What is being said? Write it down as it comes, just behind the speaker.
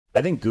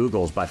I think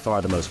Google's by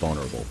far the most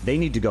vulnerable. They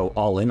need to go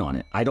all in on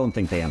it. I don't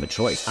think they have a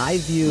choice. I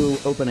view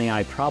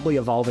OpenAI probably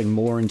evolving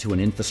more into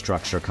an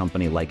infrastructure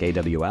company like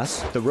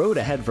AWS. The road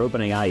ahead for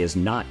OpenAI is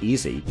not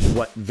easy.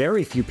 What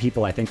very few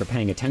people I think are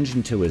paying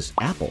attention to is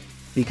Apple.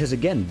 Because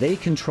again, they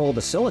control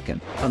the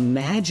silicon.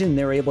 Imagine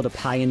they're able to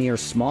pioneer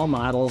small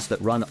models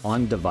that run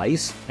on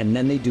device, and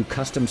then they do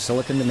custom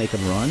silicon to make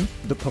them run.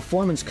 The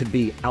performance could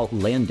be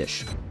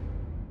outlandish.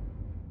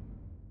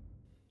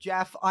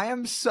 Jeff, I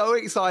am so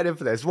excited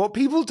for this. What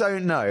people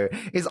don't know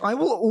is I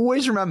will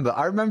always remember,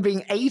 I remember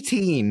being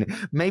 18,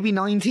 maybe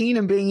 19,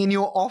 and being in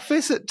your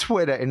office at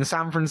Twitter in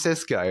San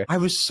Francisco. I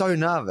was so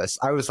nervous.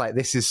 I was like,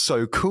 this is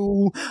so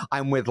cool.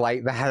 I'm with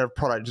like the head of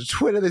product of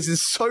Twitter. This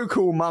is so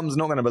cool. Mum's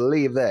not going to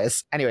believe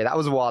this. Anyway, that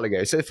was a while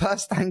ago. So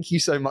first, thank you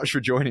so much for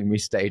joining me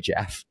today,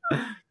 Jeff.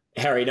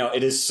 Harry, no,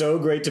 it is so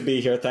great to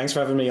be here. Thanks for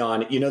having me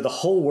on. You know, the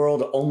whole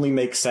world only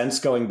makes sense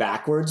going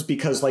backwards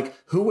because, like,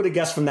 who would have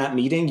guessed from that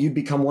meeting you'd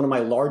become one of my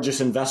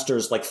largest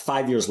investors like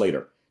 5 years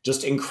later?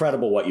 Just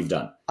incredible what you've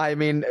done. I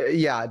mean,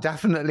 yeah,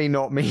 definitely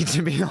not me,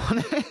 to be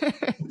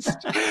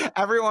honest.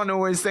 Everyone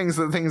always thinks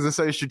that things are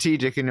so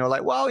strategic, and you're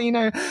like, well, you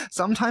know,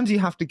 sometimes you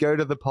have to go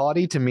to the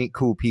party to meet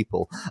cool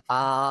people.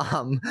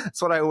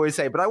 That's what I always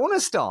say. But I want to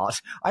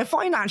start. I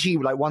find actually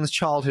like one's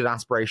childhood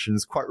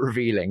aspirations quite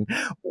revealing.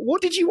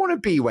 What did you want to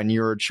be when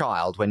you were a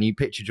child, when you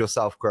pictured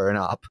yourself growing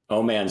up?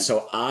 Oh, man.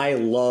 So I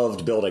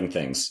loved building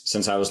things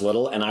since I was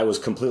little, and I was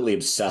completely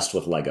obsessed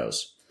with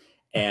Legos.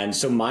 And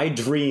so my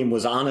dream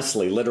was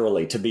honestly,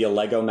 literally, to be a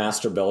Lego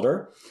master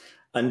builder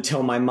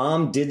until my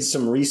mom did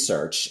some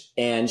research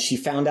and she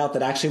found out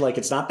that actually, like,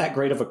 it's not that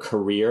great of a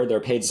career.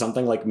 They're paid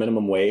something like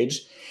minimum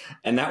wage.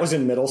 And that was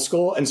in middle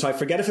school. And so I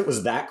forget if it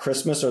was that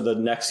Christmas or the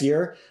next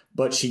year,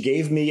 but she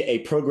gave me a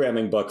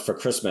programming book for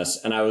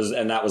Christmas. And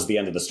that was the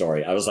end of the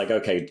story. I was like,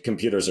 okay,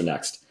 computers are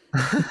next.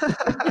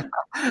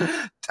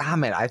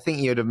 Damn it. I think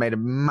you'd have made a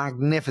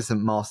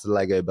magnificent master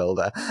Lego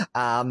builder. It's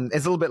a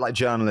little bit like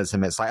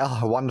journalism. It's like, oh,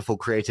 a wonderful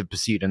creative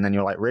pursuit. And then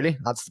you're like, really?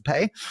 That's the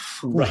pay?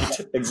 Right.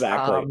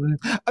 Exactly.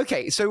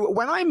 Okay. So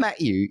when I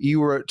met you, you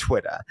were at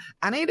Twitter,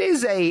 and it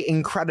is a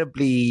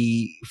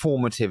incredibly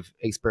formative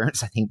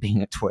experience, I think,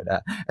 being at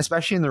Twitter,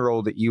 especially in the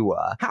role that you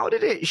were. How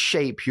did it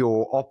shape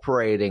your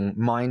operating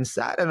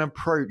mindset and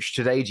approach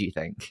today, do you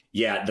think?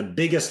 Yeah. The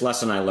biggest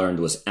lesson I learned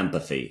was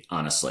empathy,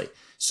 honestly.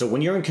 So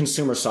when you're in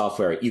consumer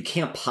software, you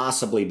can't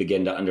possibly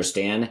begin to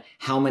understand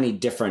how many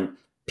different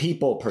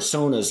people,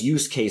 personas,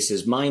 use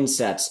cases,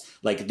 mindsets,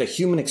 like the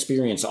human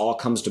experience all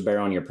comes to bear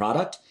on your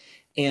product.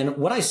 And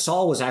what I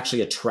saw was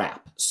actually a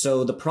trap.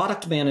 So the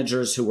product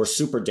managers who were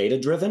super data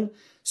driven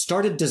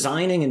started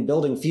designing and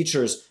building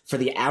features for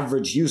the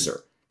average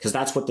user because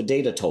that's what the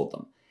data told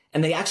them.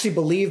 And they actually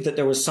believed that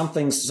there was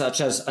something such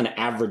as an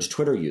average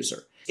Twitter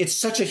user. It's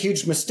such a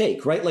huge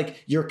mistake, right?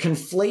 Like you're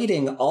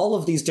conflating all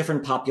of these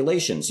different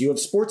populations. You have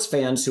sports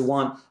fans who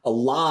want a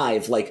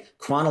live, like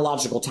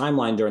chronological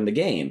timeline during the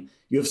game.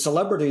 You have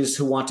celebrities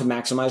who want to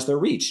maximize their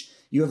reach.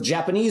 You have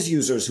Japanese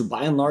users who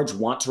by and large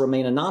want to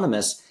remain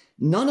anonymous.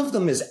 None of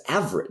them is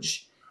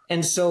average.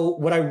 And so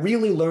what I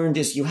really learned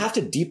is you have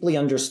to deeply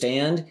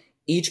understand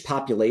each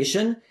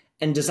population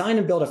and design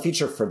and build a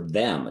feature for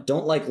them.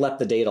 Don't like let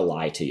the data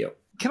lie to you.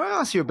 Can I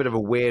ask you a bit of a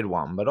weird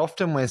one? But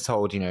often we're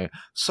told, you know,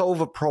 solve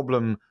a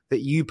problem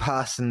that you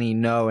personally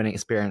know and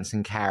experience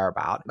and care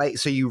about, like,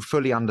 so you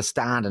fully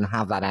understand and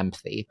have that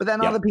empathy. But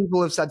then other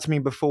people have said to me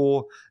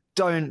before,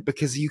 don't,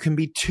 because you can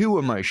be too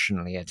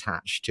emotionally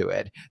attached to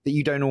it, that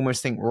you don't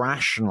almost think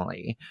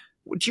rationally.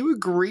 Would you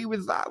agree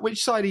with that?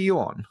 Which side are you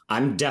on?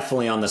 I'm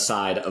definitely on the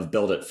side of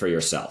build it for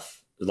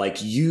yourself.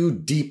 Like you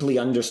deeply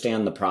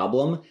understand the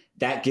problem.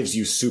 That gives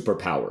you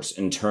superpowers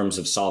in terms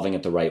of solving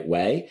it the right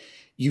way.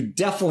 You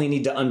definitely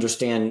need to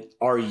understand,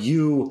 are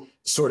you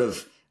sort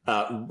of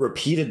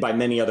repeated by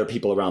many other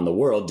people around the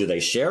world? Do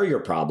they share your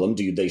problem?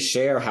 Do they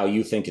share how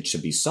you think it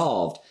should be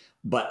solved?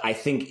 But I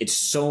think it's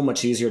so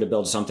much easier to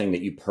build something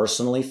that you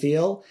personally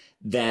feel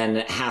than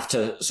have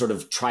to sort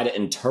of try to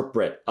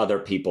interpret other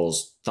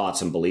people's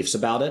thoughts and beliefs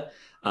about it.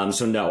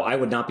 So no, I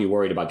would not be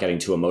worried about getting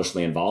too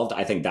emotionally involved.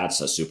 I think that's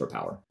a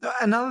superpower.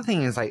 Another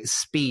thing is like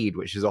speed,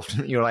 which is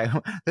often you're like,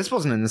 this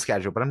wasn't in the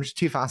schedule, but I'm just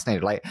too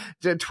fascinated. Like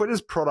Twitter's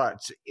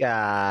product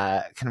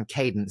kind of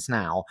cadence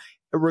now,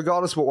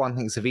 regardless of what one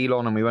thinks of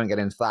Elon, and we won't get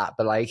into that,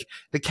 but like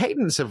the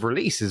cadence of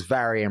release is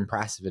very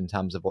impressive in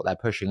terms of what they're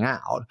pushing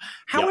out.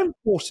 How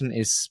important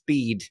is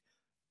speed,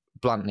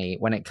 bluntly,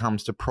 when it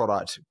comes to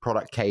product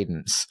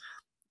cadence,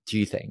 do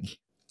you think?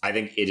 I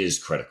think it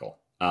is critical.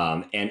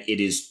 And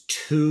it is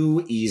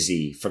too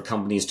easy for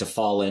companies to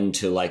fall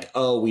into like,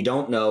 oh, we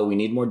don't know. We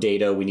need more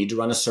data. We need to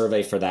run a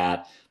survey for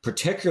that.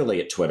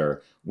 Particularly at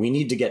Twitter, we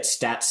need to get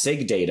stat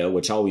sig data,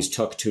 which always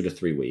took 2 to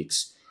 3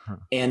 weeks.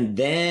 And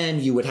then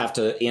you would have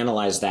to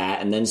analyze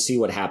that and then see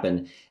what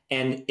happened.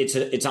 And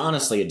it's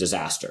honestly a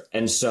disaster.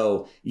 And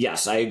so,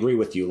 yes, I agree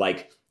with you.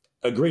 Like,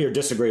 agree or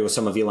disagree with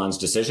some of Elon's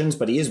decisions,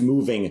 but he is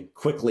moving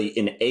quickly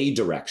in a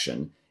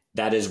direction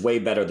that is way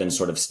better than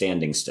sort of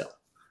standing still.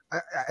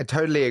 I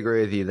totally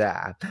agree with you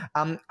there.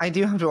 I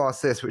do have to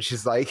ask this, which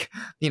is like,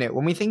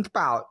 when we think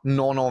about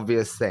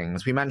non-obvious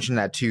things, we mentioned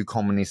there two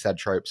commonly said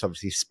tropes,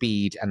 obviously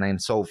speed and then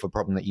solve a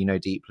problem that you know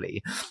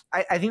deeply.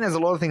 I think there's a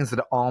lot of things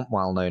that aren't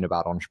well known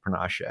about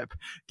entrepreneurship.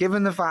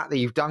 Given the fact that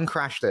you've done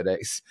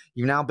Crashlytics,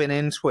 you've now been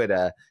in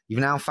Twitter, you've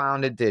now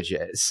founded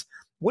Digits,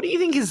 what do you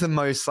think is the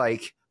most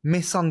like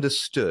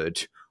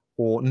misunderstood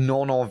or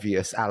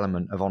non-obvious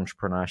element of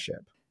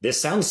entrepreneurship? This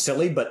sounds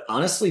silly, but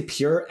honestly,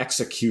 pure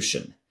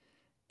execution.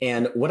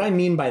 And what I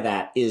mean by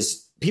that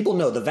is people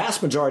know the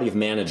vast majority of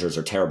managers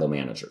are terrible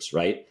managers,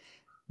 right?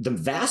 The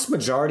vast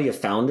majority of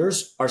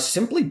founders are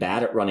simply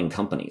bad at running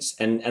companies.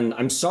 And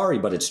I'm sorry,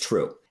 but it's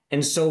true.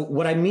 And so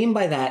what I mean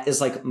by that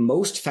is like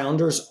most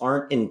founders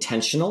aren't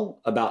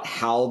intentional about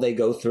how they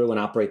go through and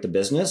operate the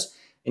business,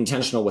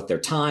 intentional with their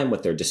time,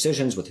 with their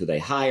decisions, with who they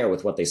hire,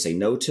 with what they say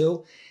no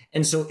to.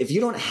 And so if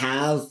you don't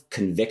have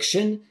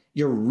conviction,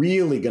 you're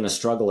really going to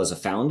struggle as a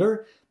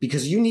founder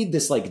because you need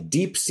this like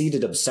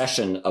deep-seated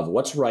obsession of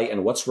what's right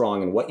and what's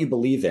wrong and what you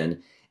believe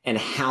in and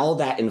how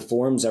that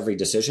informs every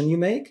decision you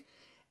make.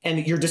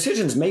 And your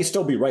decisions may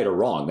still be right or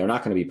wrong. They're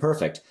not going to be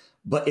perfect.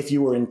 But if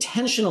you were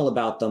intentional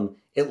about them,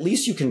 at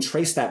least you can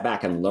trace that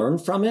back and learn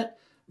from it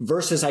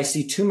versus I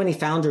see too many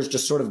founders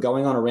just sort of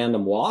going on a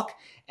random walk.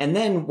 And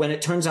then when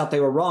it turns out they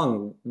were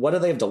wrong, what do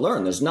they have to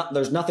learn? There's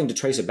nothing to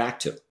trace it back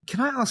to.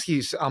 Can I ask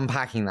you,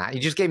 unpacking that, you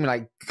just gave me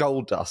like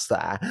gold dust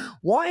there.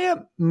 Why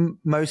are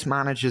most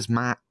managers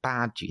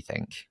bad, do you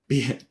think?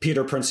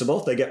 Peter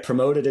Principle, they get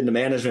promoted into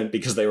management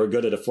because they were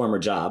good at a former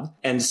job.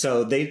 And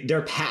so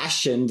their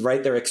passion,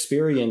 right, their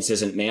experience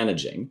isn't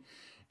managing.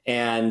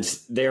 And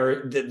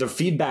the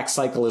feedback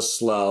cycle is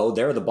slow.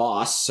 They're the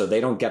boss, so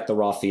they don't get the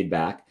raw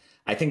feedback.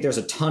 I think there's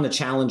a ton of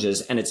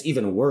challenges, and it's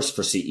even worse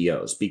for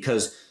CEOs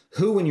because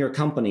who in your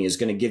company is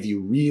going to give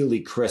you really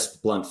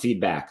crisp, blunt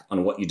feedback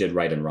on what you did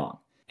right and wrong?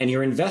 And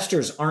your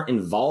investors aren't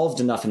involved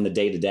enough in the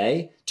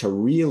day-to-day to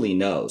really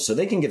know. So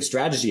they can give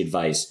strategy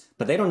advice,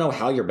 but they don't know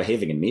how you're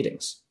behaving in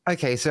meetings.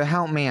 Okay, so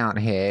help me out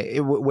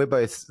here. We're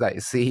both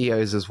like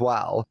CEOs as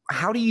well.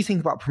 How do you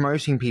think about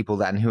promoting people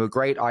then who are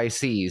great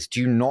ICs?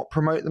 Do you not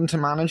promote them to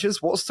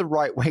managers? What's the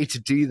right way to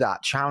do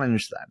that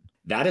challenge then?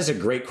 That is a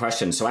great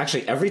question. So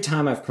actually, every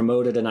time I've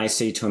promoted an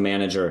IC to a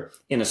manager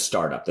in a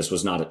startup, this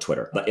was not at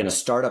Twitter, but in a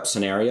startup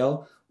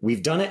scenario,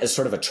 we've done it as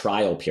sort of a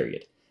trial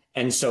period.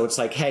 And so it's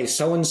like, hey,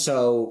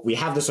 so-and-so, we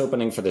have this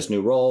opening for this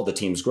new role. The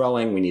team's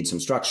growing. We need some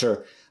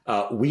structure.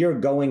 We are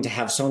going to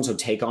have so-and-so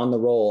take on the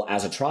role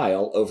as a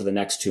trial over the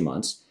next 2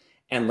 months.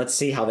 And let's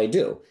see how they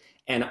do.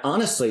 And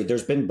honestly,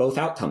 there's been both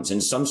outcomes.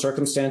 In some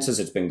circumstances,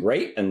 it's been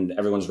great and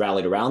everyone's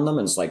rallied around them.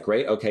 And it's like,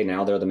 great. Okay,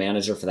 now they're the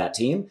manager for that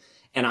team.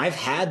 And I've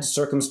had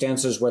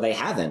circumstances where they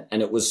haven't.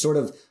 And it was sort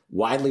of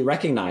widely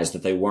recognized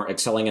that they weren't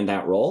excelling in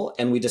that role.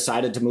 And we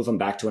decided to move them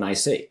back to an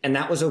IC. And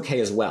that was okay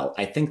as well.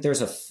 I think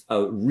there's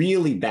a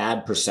really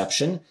bad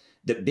perception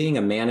that being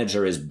a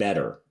manager is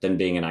better than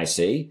being an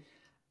IC.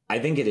 I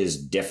think it is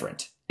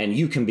different. And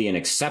you can be an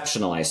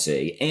exceptional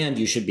IC and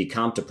you should be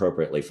comped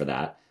appropriately for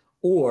that.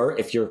 Or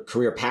if your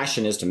career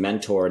passion is to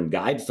mentor and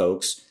guide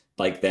folks,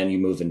 like then you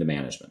move into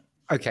management.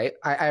 Okay,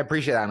 I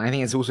appreciate that. And I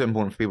think it's also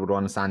important for people to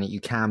understand that you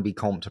can be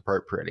comped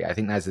appropriately. I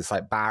think there's this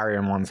like barrier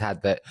in one's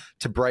head that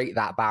to break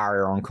that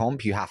barrier on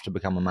comp, you have to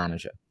become a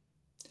manager.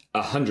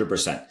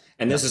 100%.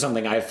 And this is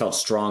something I've felt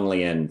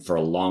strongly in for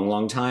a long,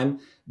 long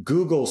time.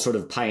 Google sort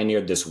of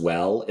pioneered this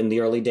well in the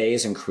early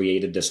days and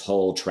created this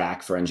whole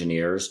track for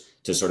engineers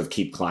to sort of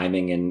keep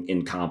climbing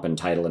in comp and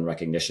title and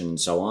recognition and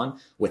so on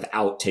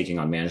without taking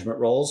on management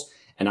roles.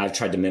 And I've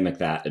tried to mimic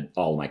that at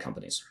all of my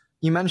companies.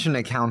 You mentioned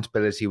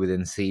accountability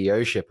within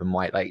CEOship and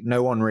why like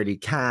no one really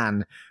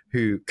can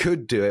who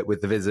could do it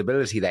with the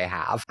visibility they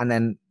have. And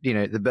then,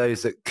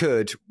 those that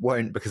could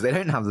won't because they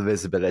don't have the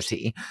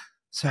visibility.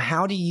 So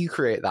how do you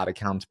create that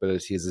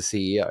accountability as a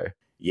CEO?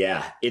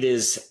 Yeah,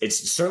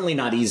 it's certainly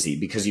not easy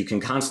because you can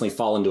constantly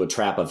fall into a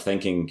trap of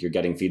thinking you're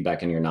getting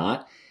feedback and you're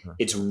not.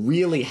 It's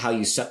really how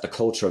you set the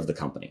culture of the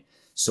company.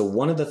 So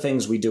one of the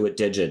things we do at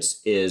Digits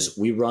is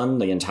we run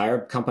the entire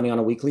company on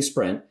a weekly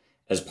sprint.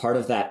 As part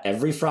of that,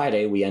 every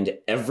Friday, we end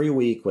every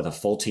week with a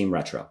full team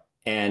retro.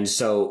 And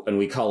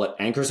we call it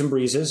anchors and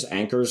breezes.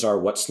 Anchors are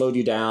what slowed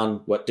you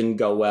down, what didn't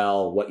go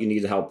well, what you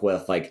need help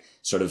with, like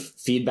sort of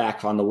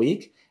feedback on the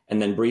week.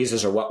 And then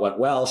breezes are what went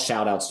well,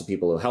 shout outs to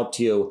people who helped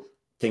you,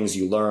 things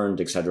you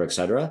learned, et cetera, et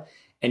cetera.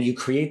 And you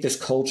create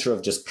this culture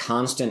of just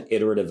constant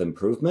iterative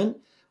improvement,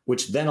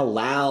 which then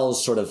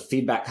allows sort of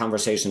feedback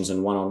conversations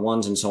and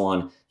one-on-ones and so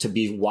on to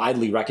be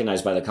widely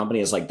recognized by the company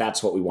as like,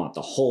 that's what we want.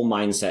 The whole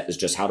mindset is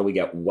just how do we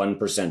get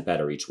 1%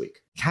 better each week?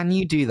 Can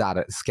you do that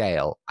at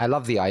scale? I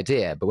love the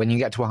idea, but when you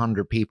get to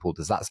 100 people,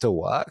 does that still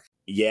work?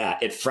 Yeah,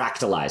 it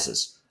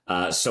fractalizes.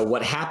 So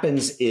what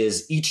happens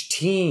is each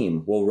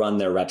team will run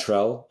their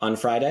retro on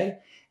Friday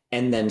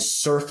and then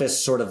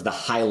surface sort of the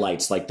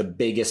highlights, like the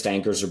biggest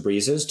anchors or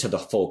breezes to the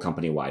full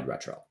company-wide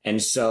retro.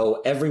 And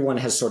so everyone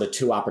has sort of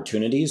two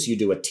opportunities. You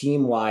do a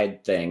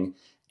team-wide thing,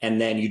 And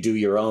then you do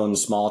your own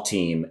small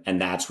team, and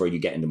that's where you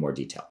get into more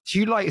detail. Do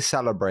you like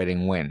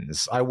celebrating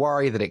wins? I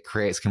worry that it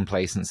creates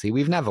complacency.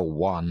 We've never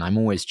won. I'm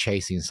always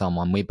chasing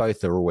someone. We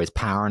both are always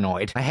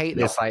paranoid. I hate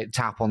this like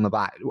tap on the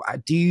back.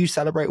 Do you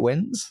celebrate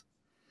wins?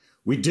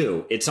 We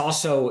do. It's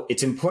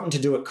important to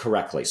do it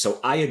correctly. So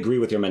I agree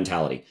with your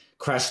mentality.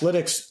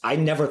 Crashlytics, I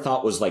never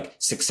thought was like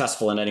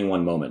successful in any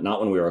one moment.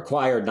 Not when we were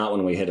acquired, not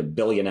when we hit 1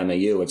 billion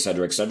MAU, et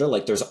cetera, et cetera.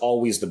 Like there's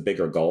always the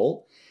bigger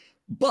goal.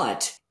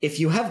 But if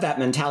you have that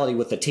mentality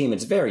with the team,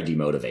 it's very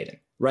demotivating,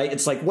 right?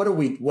 It's like, what are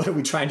we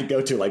trying to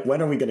go to? Like,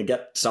 when are we going to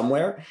get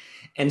somewhere?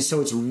 And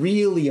so it's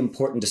really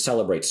important to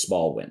celebrate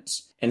small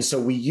wins. And so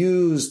we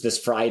use this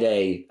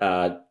Friday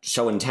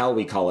show and tell,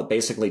 we call it,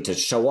 basically to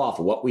show off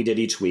what we did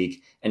each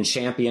week and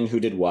champion who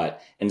did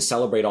what and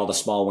celebrate all the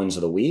small wins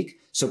of the week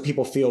so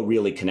people feel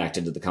really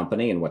connected to the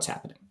company and what's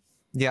happening.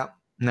 Yeah.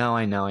 No,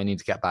 I know. I need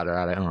to get better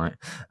at it. All right.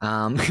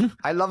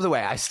 I love the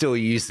way I still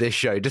use this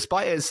show,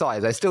 despite its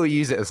size. I still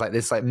use it as like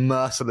this like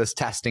merciless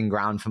testing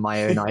ground for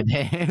my own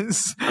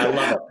ideas. I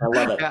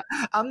love it.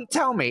 Yeah.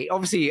 Tell me,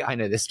 obviously, I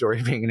know this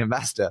story being an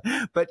investor,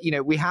 but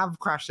we have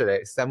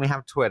Crashlytics, then we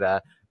have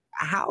Twitter.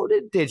 How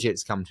did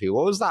Digits come to you?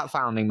 What was that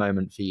founding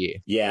moment for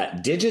you? Yeah,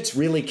 Digits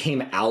really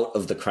came out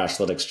of the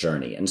Crashlytics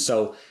journey. And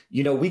so,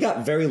 we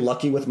got very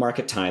lucky with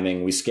market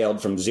timing. We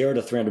scaled from 0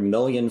 to 300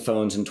 million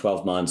phones in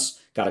 12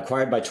 months, got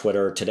acquired by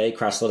Twitter. Today,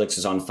 Crashlytics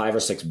is on 5 or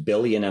 6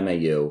 billion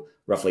MAU,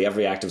 roughly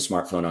every active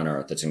smartphone on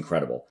Earth. It's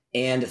incredible.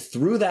 And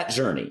through that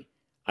journey,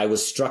 I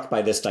was struck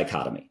by this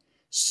dichotomy.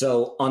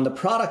 So on the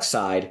product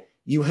side,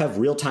 you have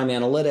real-time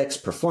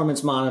analytics,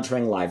 performance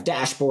monitoring, live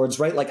dashboards,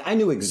 right? Like I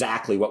knew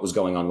exactly what was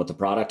going on with the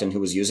product and who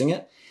was using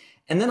it.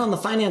 And then on the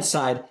finance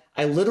side,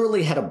 I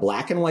literally had a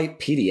black and white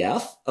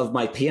PDF of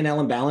my P&L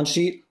and balance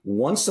sheet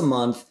once a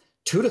month,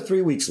 2 to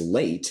 3 weeks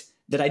late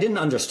that I didn't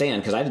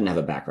understand because I didn't have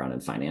a background in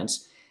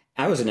finance.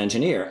 I was an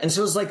engineer. And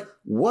so it was like,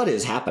 what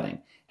is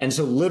happening? And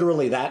so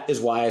literally that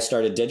is why I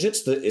started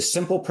Digits. The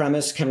simple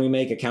premise, can we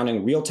make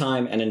accounting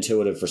real-time and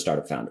intuitive for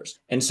startup founders?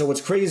 And so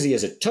what's crazy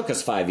is it took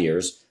us 5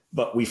 years,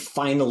 but we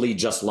finally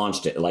just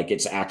launched it. Like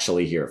it's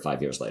actually here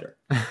 5 years later.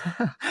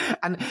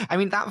 And I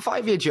mean, that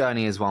 5-year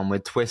journey is one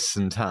with twists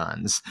and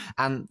turns.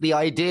 And the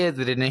idea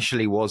that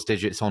initially was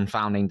Digits on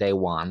founding day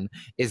one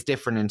is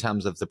different in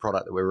terms of the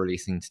product that we're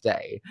releasing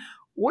today.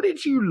 What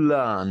did you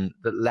learn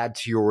that led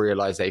to your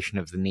realization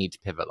of the need to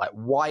pivot? Like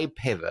why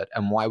pivot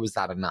and why was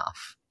that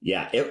enough?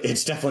 Yeah,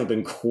 it's definitely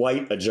been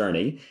quite a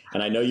journey.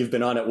 And I know you've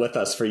been on it with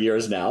us for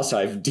years now, so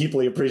I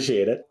deeply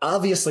appreciate it.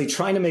 Obviously,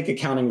 trying to make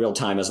accounting real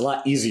time is a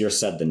lot easier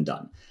said than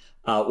done.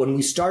 When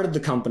we started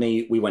the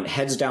company, we went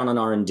heads down on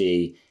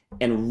R&D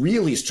and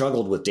really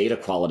struggled with data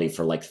quality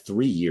for like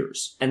 3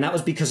 years. And that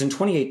was because in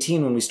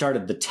 2018, when we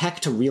started, the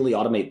tech to really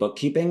automate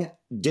bookkeeping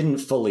didn't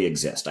fully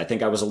exist. I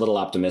think I was a little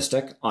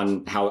optimistic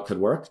on how it could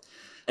work.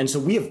 And so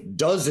we have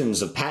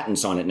dozens of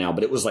patents on it now,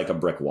 but it was like a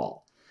brick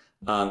wall.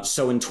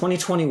 So in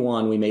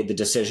 2021, we made the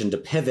decision to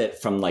pivot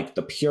from like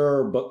the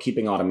pure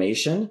bookkeeping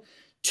automation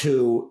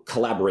to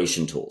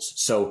collaboration tools.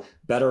 So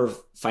better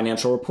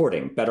financial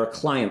reporting, better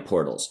client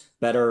portals,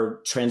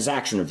 better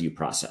transaction review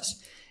process.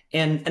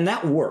 And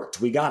that worked.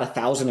 We got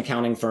 1,000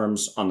 accounting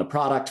firms on the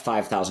product,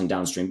 5,000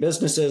 downstream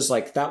businesses.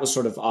 Like that was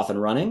sort of off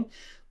and running.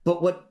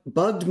 But what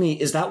bugged me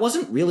is that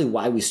wasn't really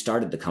why we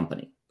started the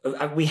company.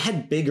 We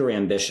had bigger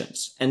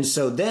ambitions. And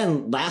so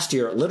then last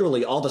year,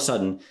 literally all of a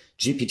sudden,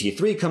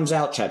 GPT-3 comes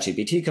out,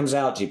 ChatGPT comes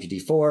out,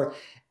 GPT-4,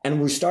 and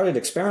we started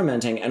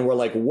experimenting and we're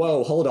like,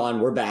 whoa, hold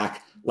on, we're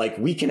back. Like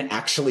we can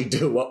actually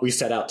do what we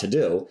set out to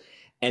do.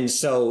 And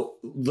so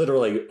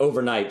literally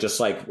overnight,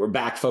 just like we're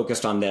back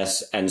focused on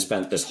this and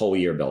spent this whole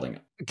year building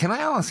it. Can I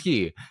ask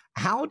you,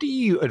 how do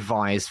you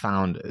advise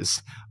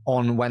founders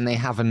on when they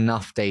have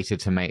enough data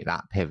to make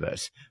that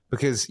pivot?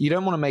 Because you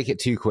don't want to make it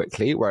too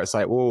quickly where it's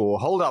like, whoa,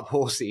 hold up,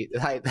 horsey,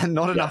 like,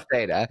 not enough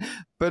data.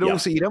 But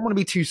also you don't want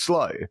to be too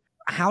slow.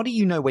 How do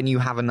you know when you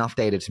have enough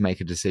data to make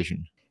a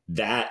decision?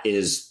 That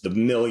is the $1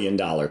 million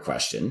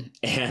question.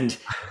 And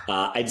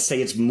I'd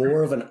say it's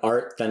more of an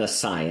art than a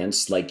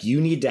science. Like you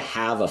need to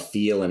have a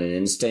feel and an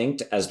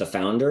instinct as the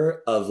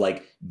founder of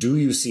like, do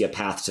you see a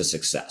path to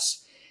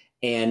success?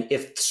 And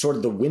if sort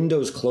of the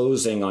window's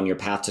closing on your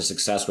path to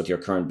success with your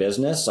current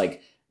business,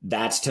 like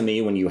that's to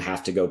me when you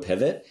have to go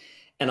pivot.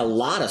 And a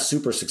lot of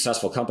super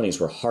successful companies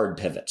were hard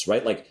pivots,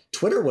 right? Like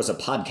Twitter was a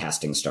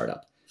podcasting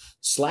startup.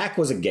 Slack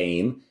was a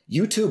game.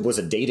 YouTube was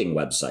a dating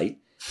website.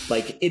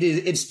 Like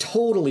it's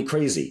totally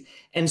crazy.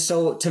 And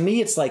so to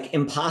me, it's like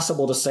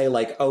impossible to say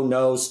like, oh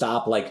no,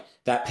 stop. Like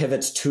that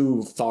pivot's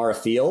too far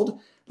afield.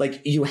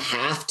 Like you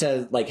have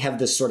to like have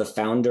this sort of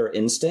founder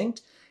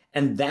instinct.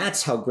 And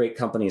that's how great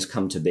companies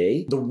come to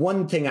be. The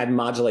one thing I'd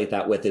modulate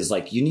that with is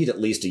like, you need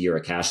at least a year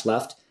of cash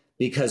left,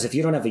 because if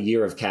you don't have a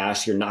year of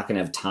cash, you're not going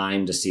to have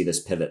time to see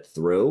this pivot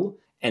through.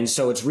 And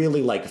so it's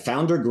really like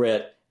founder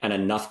grit and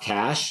enough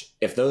cash.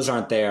 If those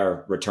aren't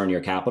there, return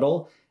your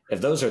capital. If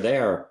those are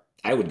there,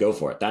 I would go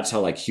for it. That's how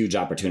like huge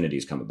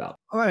opportunities come about.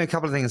 Well, a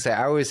couple of things there.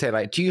 I always say,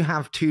 like, do you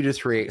have 2 to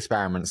 3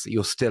 experiments that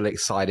you're still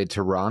excited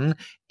to run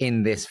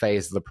in this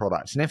phase of the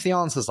product? And if the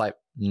answer is like,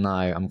 no,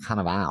 I'm kind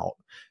of out,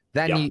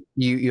 then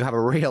you have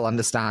a real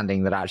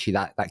understanding that actually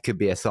that could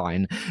be a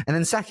sign. And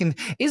then second,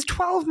 is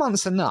 12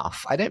 months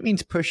enough? I don't mean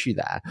to push you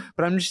there,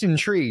 but I'm just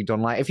intrigued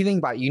on, like, if you think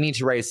about it, you need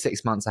to raise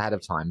 6 months ahead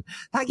of time.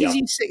 That gives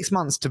you 6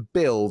 months to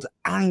build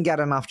and get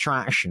enough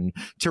traction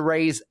to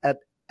raise a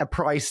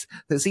price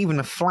that's even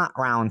a flat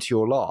round to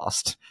your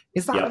last.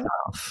 Is that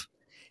enough?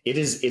 It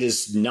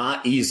is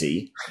not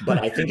easy,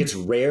 but I think it's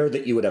rare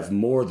that you would have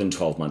more than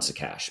 12 months of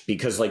cash,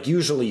 because like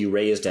usually you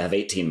raise to have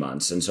 18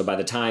 months. And so by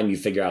the time you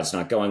figure out it's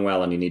not going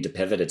well and you need to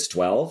pivot, it's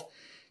 12.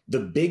 The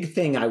big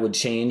thing I would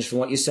change from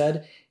what you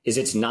said is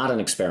it's not an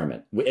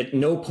experiment. At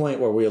no point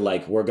where we're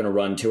like, we're going to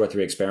run 2 or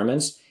 3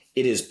 experiments.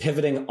 It is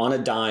pivoting on a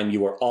dime.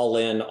 You are all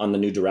in on the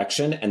new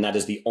direction. And that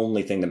is the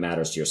only thing that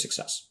matters to your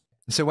success.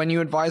 So when you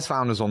advise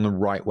founders on the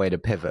right way to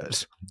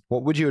pivot,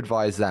 what would you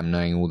advise them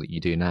knowing all that you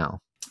do now?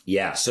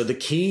 Yeah. So the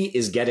key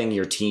is getting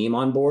your team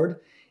on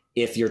board.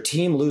 If your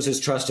team loses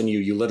trust in you,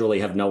 you literally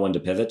have no one to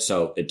pivot.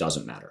 So it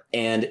doesn't matter.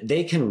 And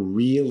they can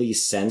really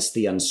sense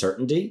the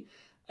uncertainty.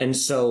 And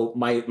so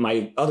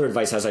my other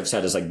advice, as I've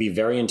said, is like be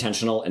very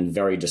intentional and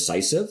very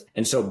decisive.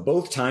 And so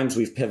both times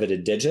we've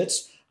pivoted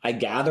digits, I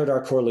gathered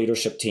our core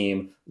leadership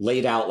team,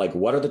 laid out like,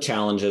 what are the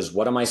challenges?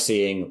 What am I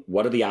seeing?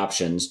 What are the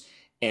options?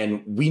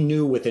 And we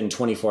knew within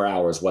 24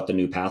 hours what the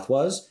new path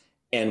was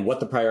and what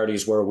the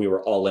priorities were. We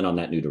were all in on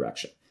that new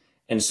direction.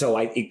 And so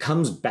it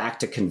comes back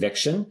to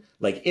conviction.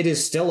 Like, it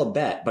is still a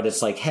bet, but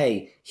it's like,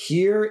 hey,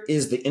 here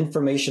is the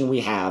information we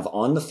have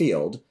on the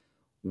field.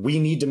 We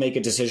need to make a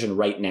decision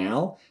right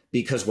now,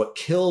 because what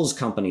kills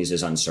companies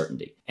is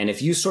uncertainty. And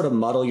if you sort of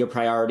muddle your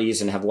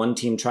priorities and have one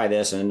team try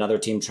this and another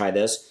team try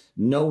this,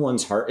 no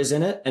one's heart is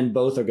in it and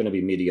both are going to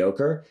be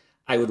mediocre.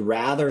 I would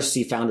rather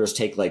see founders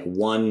take like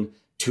one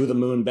to the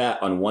moon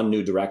bet on one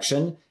new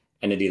direction,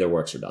 and it either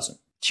works or doesn't.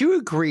 Do you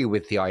agree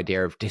with the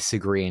idea of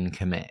disagree and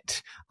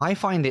commit? I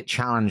find it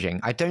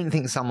challenging. I don't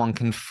think someone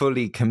can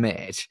fully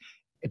commit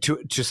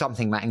to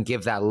something that and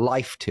give their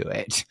life to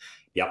it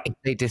if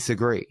they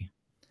disagree.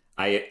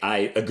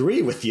 I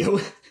agree with you.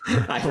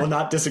 I will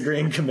not disagree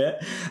and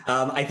commit.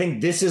 I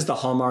think this is the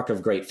hallmark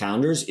of great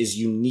founders, is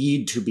you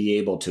need to be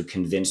able to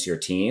convince your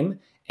team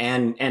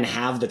and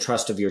have the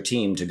trust of your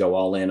team to go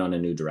all in on a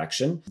new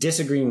direction.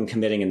 Disagreeing and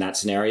committing in that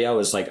scenario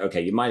is like, okay,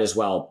 you might as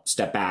well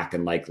step back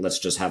and like, let's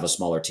just have a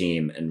smaller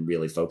team and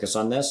really focus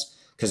on this,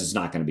 because it's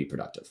not going to be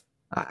productive.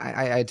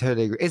 I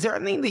totally agree. Is there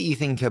anything that you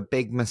think are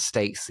big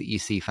mistakes that you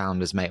see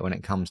founders make when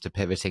it comes to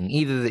pivoting,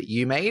 either that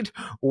you made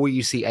or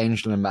you see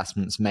angel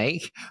investments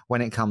make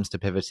when it comes to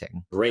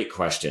pivoting? Great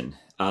question.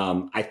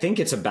 I think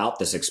it's about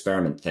this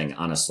experiment thing,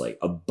 honestly.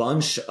 A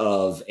bunch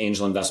of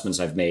angel investments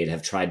I've made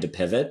have tried to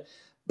pivot,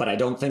 but I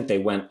don't think they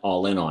went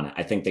all in on it.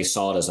 I think they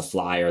saw it as a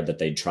flyer that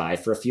they'd try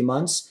for a few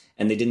months,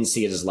 and they didn't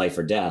see it as life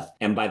or death.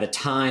 And by the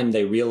time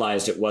they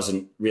realized it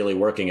wasn't really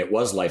working, it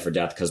was life or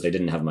death, because they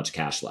didn't have much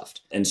cash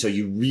left. And so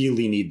you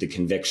really need the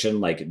conviction,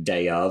 like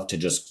day of, to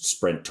just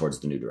sprint towards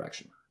the new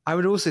direction. I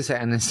would also say,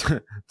 and this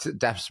is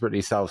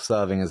desperately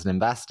self-serving as an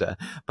investor,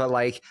 but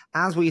like,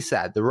 as we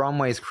said, the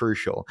runway is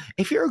crucial.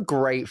 If you're a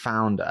great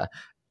founder,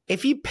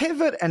 if you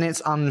pivot and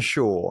it's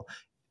unsure,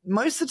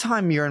 most of the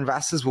time your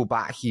investors will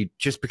back you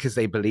just because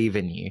they believe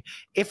in you.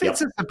 If it's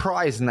a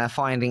surprise and they're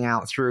finding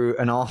out through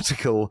an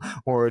article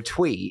or a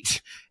tweet,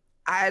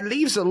 it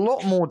leaves a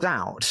lot more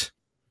doubt.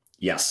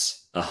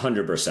 Yes,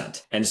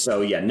 100%. And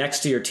so, next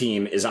to your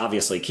team is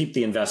obviously keep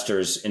the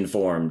investors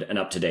informed and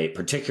up to date,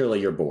 particularly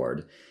your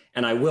board.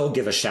 And I will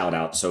give a shout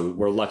out. So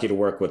we're lucky to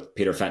work with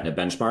Peter Fenton at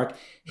Benchmark.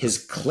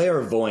 His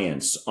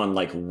clairvoyance on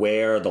like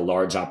where the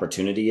large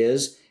opportunity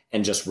is,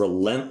 and just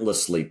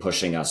relentlessly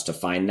pushing us to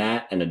find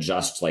that and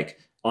adjust like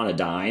on a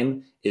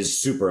dime, is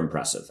super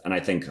impressive. And I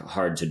think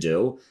hard to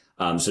do.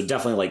 So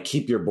definitely like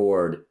keep your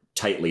board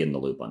tightly in the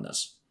loop on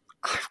this.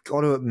 I've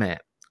got to admit,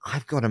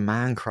 I've got a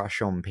man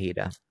crush on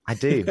Peter. I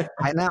do.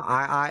 I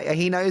know.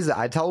 He knows it.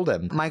 I told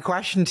him. My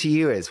question to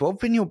you is, what's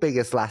been your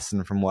biggest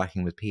lesson from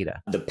working with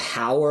Peter? The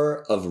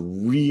power of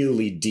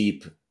really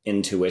deep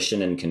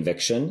intuition and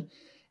conviction,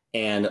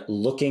 and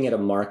looking at a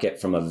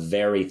market from a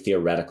very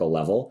theoretical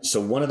level.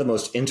 So one of the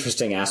most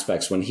interesting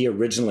aspects, when he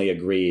originally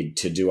agreed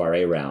to do our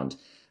A round,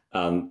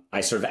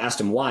 I sort of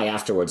asked him why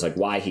afterwards, like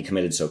why he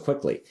committed so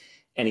quickly.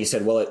 And he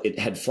said, well, it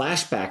had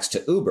flashbacks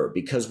to Uber,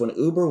 because when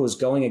Uber was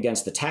going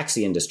against the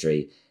taxi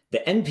industry,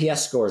 the NPS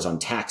scores on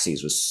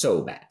taxis was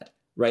so bad,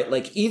 right?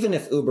 Like even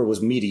if Uber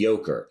was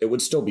mediocre, it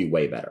would still be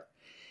way better.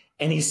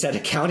 And he said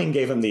accounting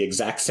gave him the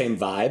exact same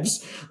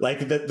vibes.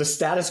 Like the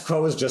status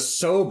quo is just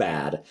so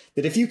bad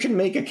that if you can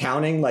make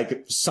accounting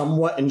like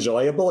somewhat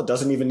enjoyable, it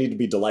doesn't even need to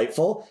be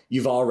delightful,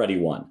 you've already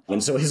won.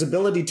 And so his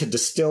ability to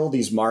distill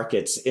these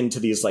markets into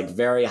these like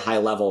very high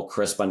level,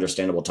 crisp,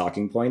 understandable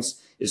talking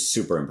points is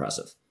super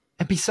impressive.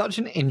 It'd be such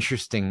an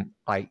interesting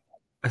like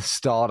a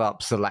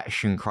startup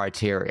selection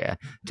criteria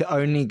to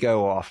only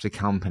go after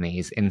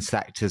companies in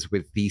sectors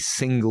with the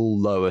single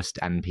lowest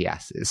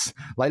NPSs.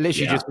 Like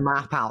literally just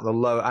map out the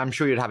low. I'm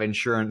sure you'd have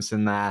insurance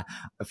in there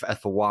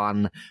for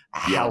one,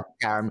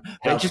 healthcare.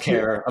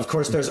 Healthcare. Of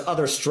course, there's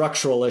other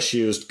structural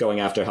issues going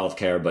after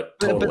healthcare, but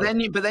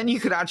totally. But then you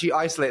could actually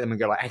isolate them and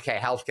go like, okay,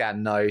 healthcare,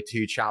 no,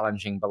 too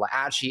challenging. But like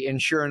actually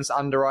insurance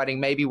underwriting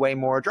may be way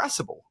more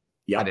addressable.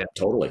 Yeah,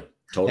 totally.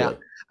 Yeah.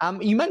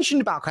 You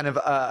mentioned about kind of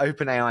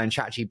OpenAI and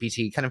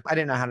ChatGPT, kind of, I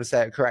don't know how to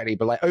say it correctly,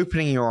 but like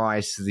opening your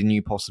eyes to the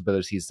new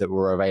possibilities that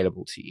were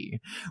available to you.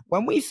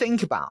 When we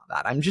think about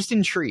that, I'm just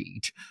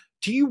intrigued.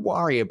 Do you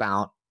worry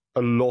about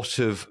a lot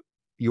of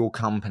your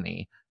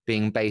company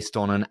being based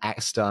on an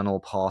external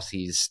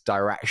party's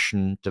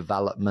direction,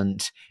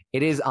 development?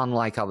 It is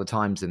unlike other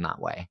times in that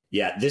way.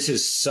 Yeah, this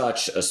is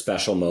such a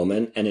special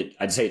moment. And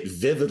I'd say it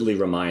vividly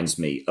reminds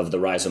me of the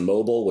rise of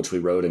mobile, which we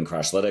wrote in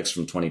Crashlytics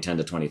from 2010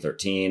 to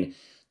 2013,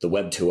 the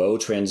Web 2.0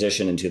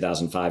 transition in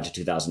 2005 to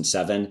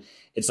 2007.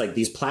 It's like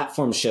these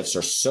platform shifts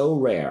are so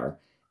rare.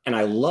 And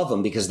I love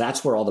them because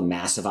that's where all the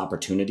massive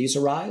opportunities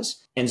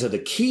arise. And so the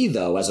key,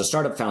 though, as a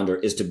startup founder,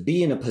 is to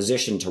be in a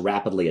position to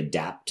rapidly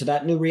adapt to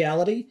that new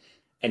reality.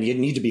 And you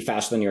need to be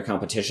faster than your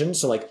competition.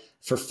 So like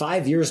for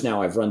 5 years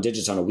now, I've run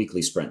Digits on a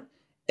weekly sprint.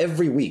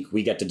 Every week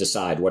we get to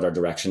decide what our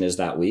direction is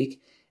that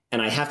week.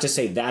 And I have to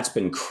say that's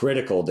been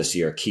critical this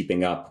year,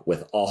 keeping up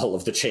with all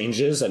of the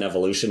changes and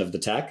evolution of the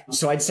tech.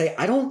 So I'd say,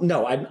 I don't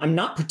know. I'm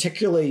not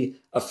particularly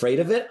afraid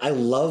of it. I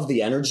love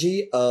the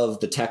energy of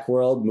the tech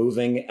world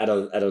moving at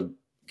a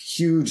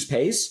huge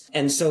pace.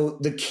 And so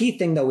the key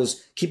thing, though,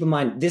 is keep in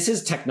mind, this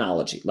is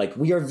technology. Like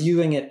we are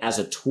viewing it as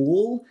a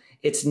tool.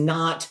 It's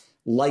not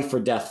life or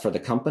death for the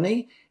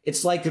company.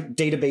 It's like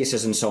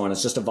databases and so on.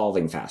 It's just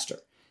evolving faster.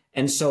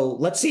 And so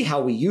let's see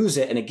how we use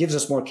it. And it gives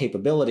us more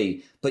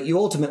capability, but you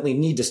ultimately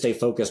need to stay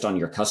focused on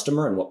your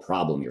customer and what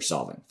problem you're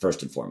solving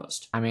first and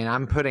foremost. I mean,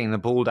 I'm putting the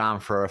ball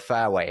down for a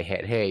fairway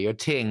hit here. You're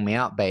teeing me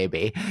up,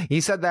 baby. You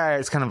said there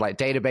it's kind of like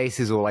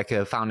databases or like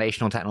a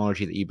foundational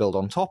technology that you build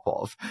on top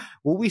of.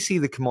 Will we see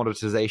the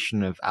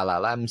commoditization of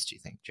LLMs, do you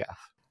think,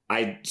 Jeff?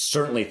 I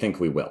certainly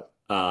think we will.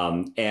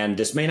 And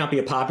this may not be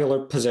a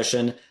popular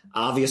position.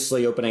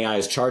 Obviously, OpenAI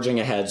is charging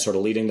ahead, sort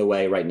of leading the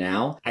way right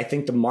now. I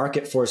think the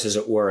market forces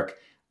at work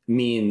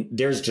mean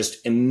there's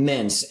just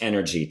immense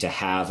energy to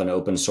have an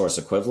open source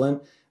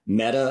equivalent.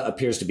 Meta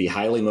appears to be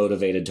highly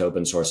motivated to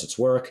open source its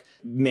work.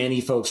 Many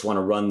folks want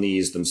to run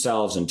these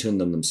themselves and tune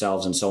them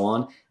themselves and so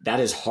on. That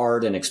is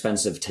hard and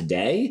expensive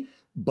today,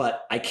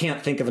 but I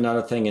can't think of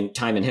another thing in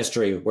time in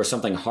history where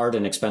something hard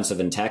and expensive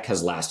in tech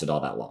has lasted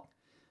all that long.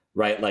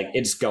 Right? Like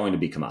it's going to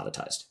be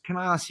commoditized. Can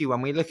I ask you,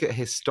 when we look at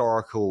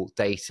historical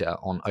data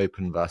on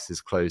open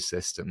versus closed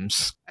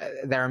systems,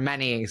 there are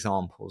many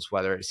examples,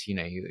 whether it's,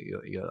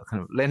 your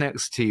kind of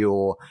Linux to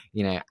your,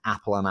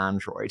 Apple and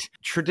Android.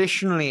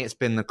 Traditionally, it's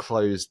been the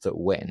closed that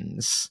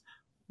wins.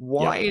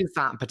 Why is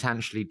that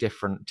potentially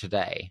different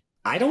today?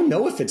 I don't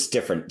know if it's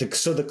different.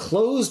 So the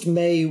closed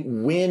may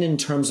win in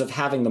terms of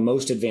having the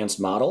most advanced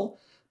model,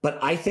 but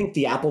I think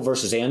the Apple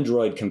versus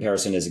Android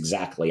comparison is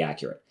exactly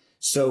accurate.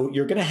 So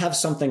you're going to have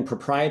something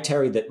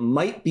proprietary that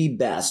might be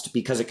best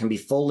because it can be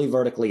fully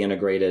vertically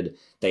integrated.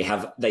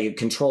 They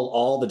control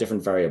all the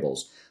different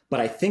variables. But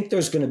I think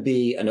there's going to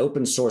be an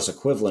open source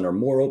equivalent or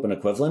more open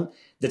equivalent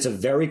that's a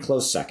very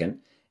close second.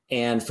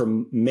 And for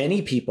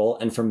many people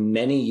and for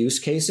many use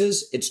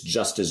cases, it's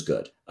just as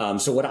good.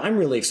 So what I'm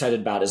really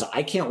excited about is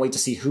I can't wait to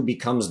see who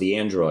becomes the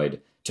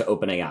Android to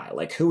OpenAI.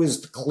 Like who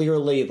is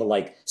clearly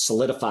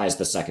solidifies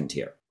the second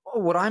tier.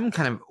 What I'm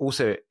kind of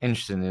also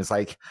interested in is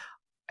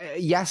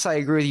yes, I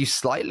agree with you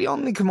slightly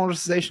on the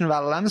commoditization of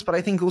LLMs, but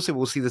I think also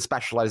we'll see the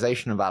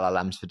specialization of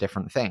LLMs for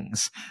different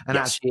things. And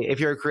actually, if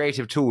you're a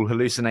creative tool,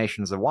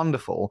 hallucinations are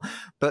wonderful.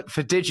 But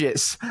for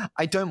Digits,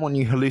 I don't want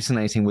you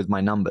hallucinating with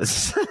my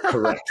numbers.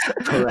 Correct.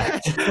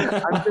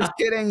 I'm just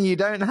kidding. You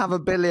don't have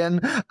 1 billion.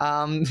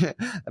 That'd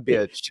be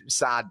a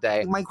sad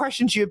day. My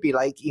question to you would be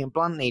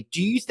bluntly,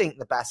 do you think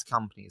the best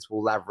companies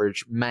will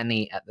leverage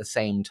many at the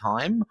same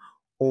time?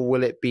 Or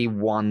will it be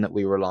one that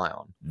we rely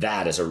on?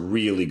 That is a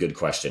really good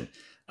question.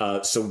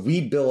 So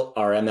we built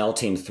our ML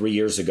team 3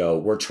 years ago.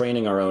 We're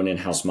training our own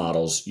in-house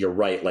models. You're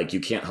right. You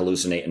can't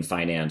hallucinate in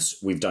finance.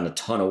 We've done a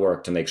ton of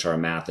work to make sure our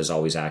math is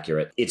always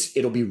accurate.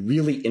 It'll be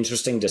really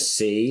interesting to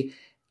see.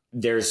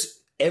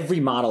 Every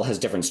model has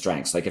different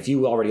strengths. If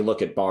you already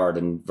look at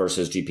Bard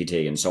versus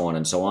GPT and so on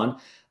and so on,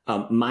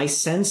 my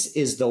sense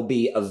is there'll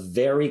be a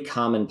very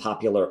common,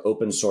 popular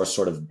open source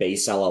sort of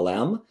base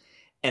LLM,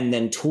 and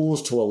then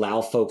tools to allow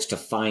folks to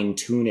fine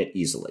tune it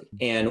easily.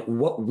 And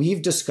what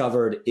we've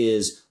discovered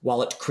is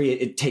while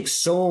it takes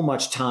so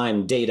much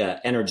time,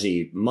 data,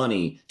 energy,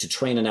 money to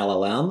train an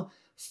LLM,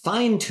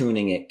 fine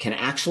tuning it can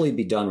actually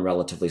be done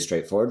relatively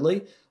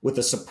straightforwardly with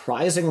a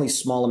surprisingly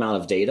small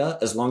amount of data,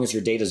 as long as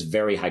your data is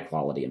very high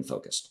quality and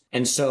focused.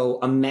 And so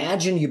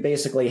imagine you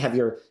basically have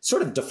your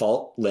sort of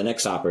default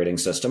Linux operating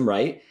system,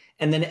 right?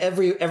 And then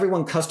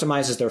everyone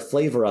customizes their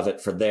flavor of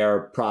it for their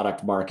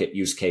product, market,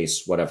 use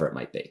case, whatever it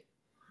might be.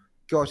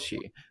 Got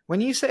you. When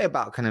you say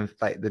about kind of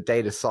like the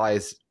data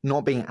size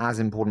not being as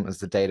important as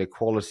the data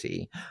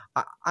quality,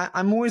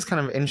 I'm always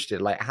kind of interested,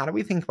 like, how do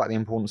we think about the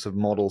importance of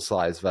model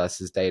size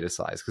versus data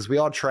size? Because we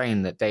are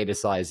trained that data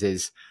size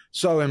is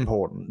so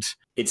important.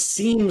 It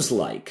seems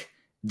like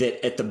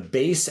that at the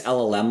base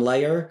LLM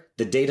layer,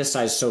 the data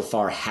size so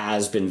far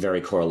has been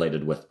very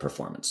correlated with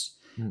performance.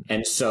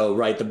 And so,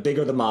 right, the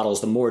bigger the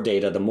models, the more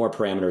data, the more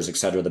parameters, et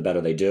cetera, the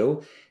better they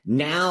do.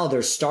 Now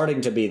there's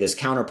starting to be this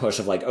counter push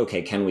of like,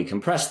 okay, can we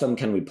compress them?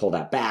 Can we pull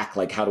that back?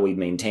 Like, how do we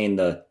maintain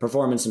the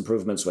performance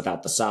improvements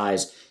without the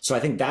size? So I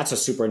think that's a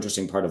super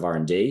interesting part of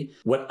R&D.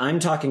 What I'm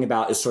talking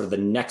about is sort of the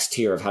next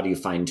tier of how do you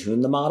fine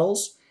tune the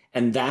models?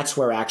 And that's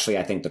where actually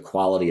I think the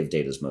quality of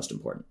data is most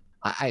important.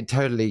 I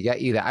totally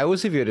get you there. I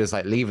also view it as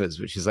like levers,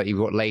 which is like you've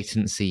got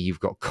latency, you've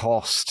got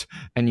cost,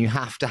 and you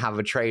have to have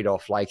a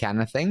trade-off like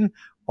anything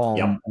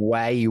on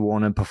where you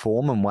want to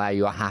perform and where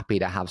you're happy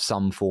to have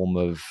some form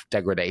of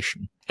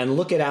degradation. And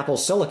look at Apple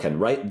Silicon,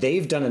 right?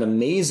 They've done an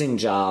amazing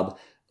job.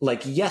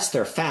 Like, yes,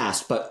 they're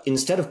fast, but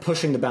instead of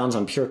pushing the bounds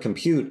on pure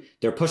compute,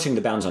 they're pushing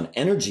the bounds on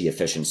energy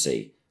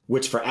efficiency,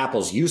 which for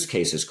Apple's use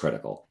case is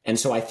critical. And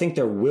so I think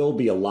there will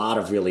be a lot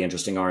of really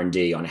interesting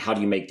R&D on how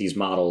do you make these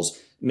models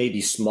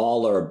maybe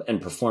smaller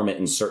and perform it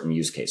in certain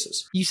use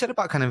cases. You said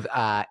about kind of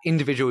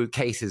individual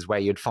cases where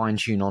you'd fine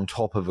tune on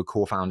top of a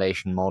core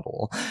foundation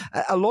model.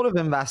 A lot of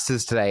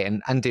investors today,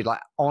 and dude,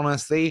 like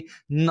honestly,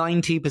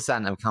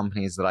 90% of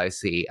companies that I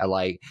see are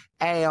like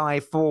AI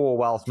for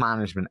wealth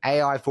management,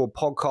 AI for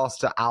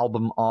podcaster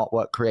album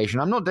artwork creation.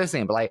 I'm not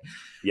dissing it, but like,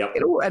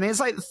 and it's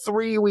like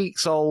 3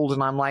 weeks old,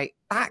 and I'm like,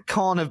 that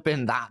can't have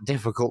been that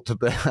difficult to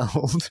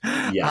build.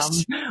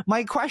 Yes.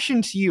 My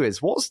question to you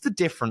is, what's the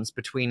difference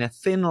between a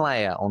thin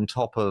layer on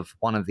top of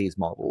one of these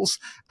models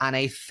and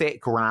a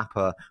thick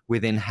wrapper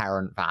with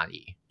inherent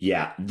value?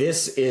 Yeah,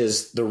 this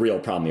is the real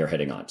problem you're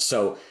hitting on.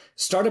 So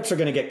startups are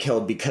going to get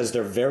killed because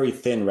they're very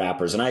thin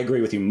wrappers. And I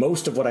agree with you.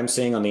 Most of what I'm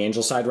seeing on the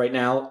angel side right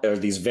now are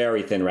these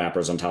very thin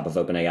wrappers on top of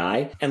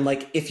OpenAI. And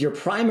like, if your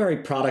primary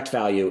product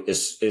value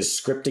is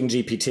scripting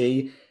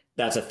GPT,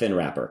 that's a thin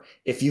wrapper.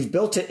 If you've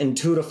built it in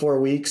 2 to 4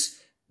 weeks,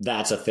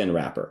 that's a thin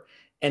wrapper.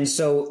 And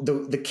so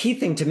the key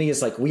thing to me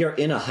is like, we are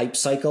in a hype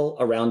cycle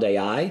around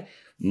AI,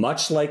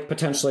 much like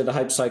potentially the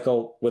hype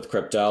cycle with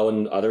crypto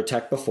and other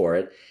tech before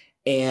it.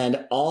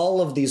 And all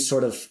of these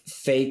sort of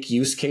fake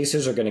use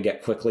cases are going to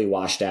get quickly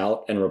washed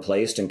out and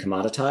replaced and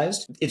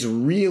commoditized. It's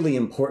really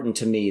important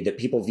to me that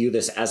people view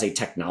this as a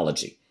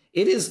technology.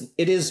 It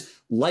is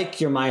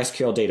like your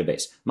MySQL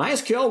database.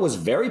 MySQL was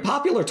very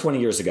popular 20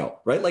 years ago,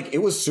 right? Like, it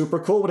was super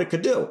cool what it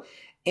could do.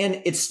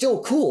 And it's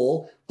still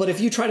cool, but if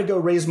you try to go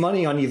raise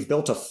money on you've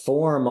built a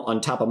form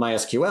on top of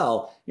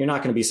MySQL, you're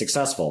not going to be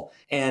successful.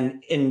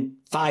 And in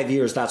 5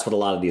 years, that's what a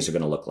lot of these are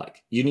going to look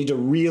like. You need to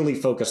really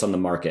focus on the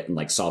market and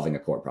like solving a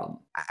core problem.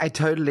 I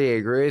totally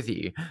agree with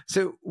you.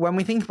 So when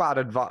we think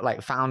about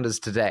like founders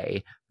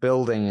today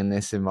building in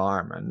this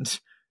environment,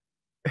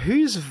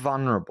 who's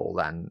vulnerable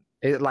then?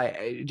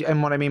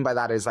 And what I mean by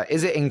that is like,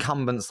 is it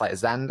incumbents like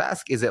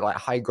Zendesk? Is it like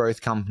high growth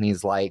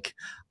companies like,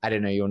 I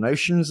don't know, your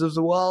Notions of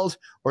the world?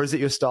 Or is it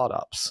your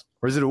startups?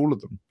 Or is it all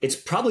of them? It's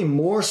probably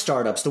more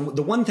startups. The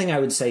one thing I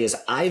would say is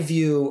I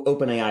view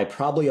OpenAI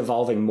probably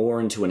evolving more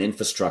into an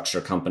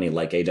infrastructure company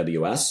like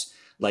AWS.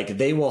 Like,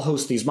 they will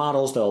host these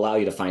models. They'll allow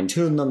you to fine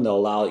tune them.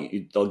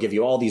 They'll give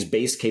you all these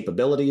base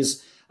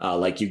capabilities.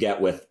 Like you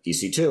get with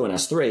EC2 and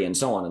S3 and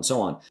so on and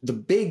so on. The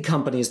big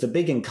companies, the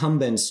big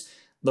incumbents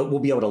that will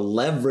be able to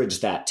leverage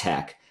that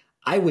tech.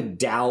 I would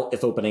doubt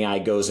if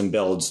OpenAI goes and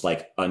builds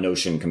like a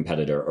Notion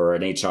competitor or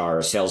an HR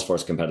or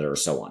Salesforce competitor or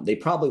so on. They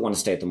probably want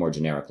to stay at the more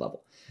generic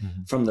level.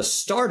 Mm-hmm. From the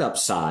startup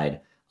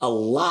side, a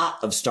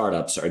lot of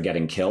startups are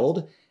getting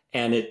killed.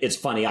 And it's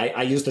funny.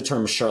 I use the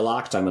term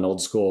Sherlocked. I'm an old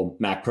school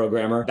Mac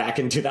programmer. Back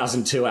in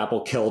 2002,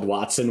 Apple killed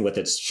Watson with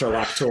its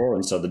Sherlock tool.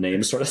 And so the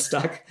name sort of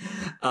stuck.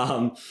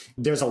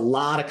 There's a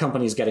lot of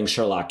companies getting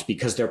Sherlocked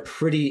because they're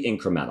pretty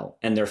incremental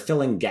and they're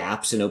filling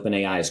gaps in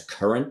OpenAI's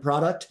current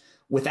product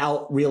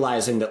without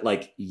realizing that,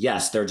 like,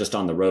 yes, they're just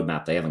on the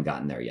roadmap. They haven't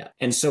gotten there yet.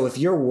 And so if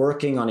you're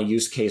working on a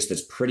use case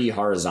that's pretty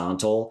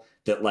horizontal,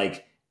 that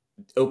like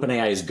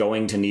OpenAI is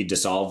going to need to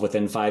solve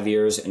within 5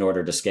 years in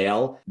order to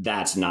scale,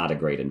 that's not a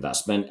great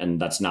investment. And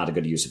that's not a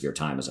good use of your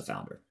time as a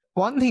founder.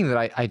 One thing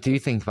that I do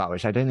think about,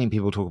 which I don't think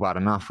people talk about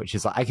enough, which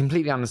is like, I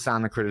completely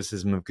understand the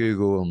criticism of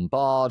Google and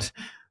Bard,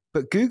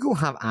 but Google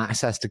have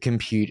access to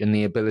compute and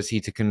the ability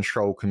to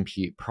control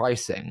compute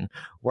pricing,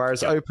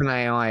 whereas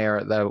OpenAI are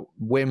at the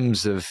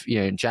whims of,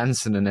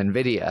 Jensen and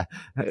NVIDIA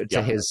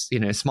to his,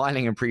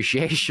 smiling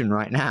appreciation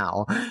right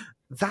now.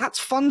 That's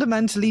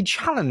fundamentally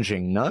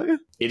challenging, no?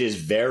 It is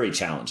very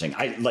challenging.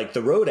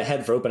 The road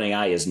ahead for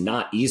OpenAI is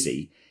not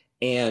easy.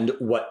 And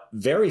what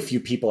very few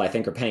people I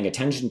think are paying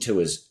attention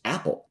to is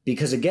Apple,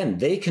 because again,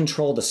 they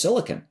control the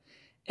silicon.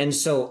 And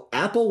so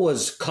Apple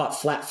was caught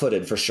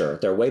flat-footed for sure.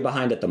 They're way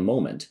behind at the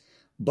moment.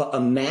 But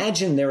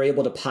imagine they're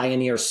able to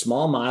pioneer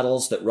small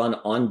models that run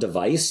on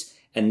device,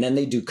 and then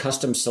they do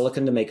custom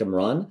silicon to make them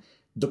run.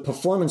 The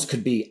performance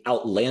could be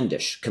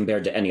outlandish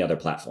compared to any other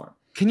platform.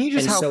 Can you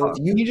just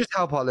can you just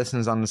help our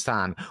listeners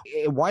understand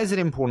why is it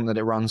important that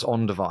it runs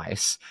on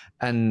device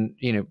and,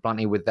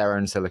 bluntly with their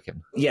own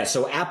silicon? Yeah.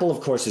 So Apple,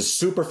 of course, is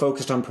super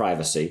focused on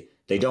privacy.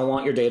 They don't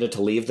want your data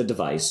to leave the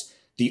device.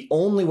 The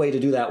only way to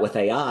do that with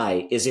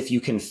AI is if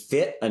you can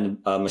fit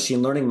a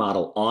machine learning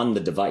model on the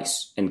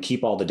device and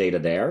keep all the data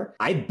there.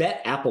 I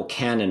bet Apple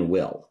can and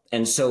will.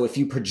 And so if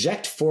you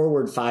project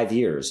forward 5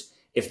 years,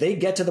 if they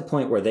get to the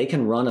point where they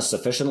can run a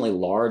sufficiently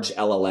large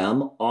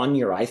LLM on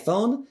your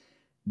iPhone,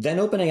 then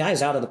OpenAI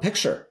is out of the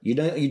picture. You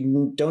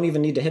don't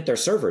even need to hit their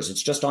servers.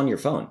 It's just on your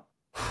phone.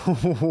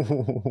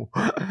 I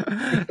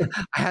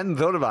hadn't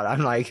thought about it.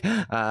 I'm like,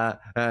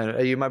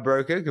 are you my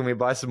broker? Can we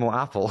buy some more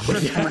Apple?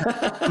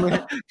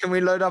 Can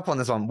we load up on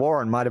this one?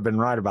 Warren might have been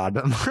right about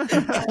them.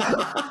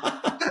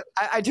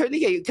 I totally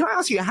get you. Can I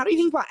ask you, how do you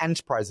think about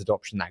enterprise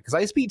adoption now? Because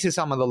I speak to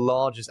some of the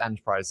largest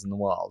enterprises in the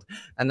world,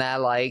 and they're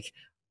like,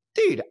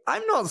 dude,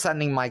 I'm not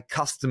sending my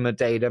customer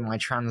data, my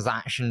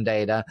transaction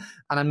data,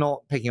 and I'm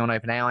not picking on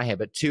OpenAI here,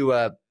 but to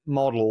a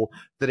model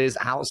that is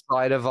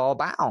outside of our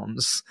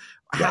bounds.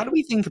 How do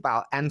we think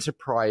about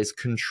enterprise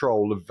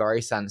control of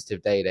very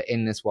sensitive data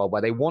in this world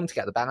where they want to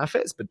get the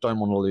benefits but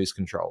don't want to lose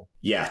control?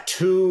 Yeah,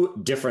 two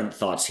different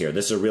thoughts here.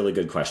 This is a really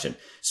good question.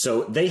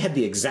 So they had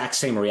the exact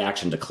same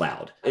reaction to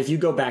cloud. If you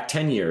go back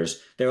 10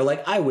 years, they were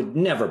like, I would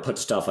never put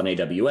stuff on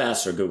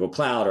AWS or Google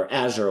Cloud or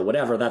Azure or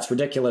whatever. That's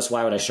ridiculous.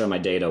 Why would I share my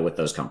data with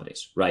those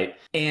companies, right?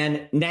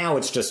 And now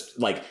it's just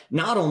like,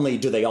 not only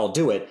do they all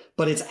do it,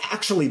 but it's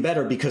actually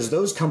better because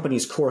those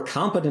companies' core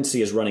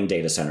competency is running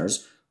data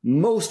centers.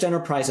 Most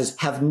enterprises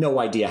have no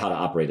idea how to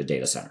operate a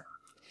data center.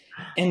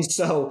 And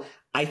so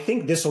I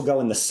think this will go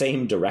in the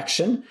same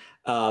direction.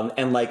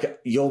 And like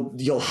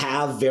you'll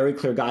have very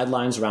clear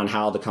guidelines around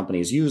how the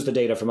companies use the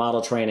data for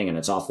model training and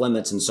it's off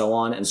limits and so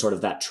on. And sort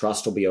of that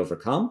trust will be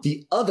overcome.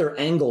 The other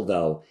angle,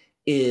 though,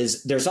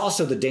 is there's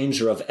also the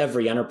danger of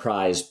every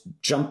enterprise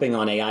jumping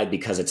on AI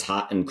because it's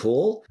hot and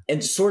cool.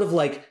 And sort of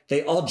like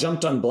they all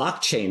jumped on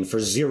blockchain for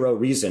zero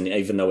reason,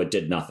 even though it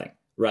did nothing,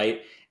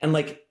 right? And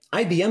like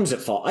IBM's at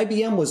fault.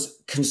 IBM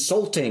was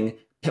consulting,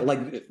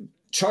 like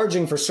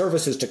charging for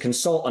services to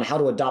consult on how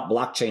to adopt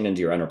blockchain into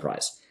your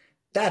enterprise.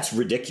 That's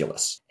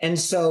ridiculous. And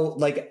so,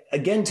 like,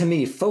 again, to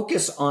me,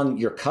 focus on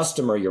your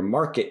customer, your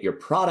market, your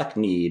product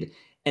need,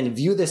 and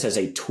view this as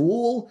a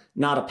tool,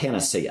 not a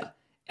panacea,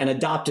 and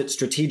adopt it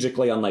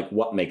strategically on like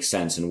what makes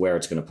sense and where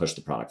it's going to push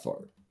the product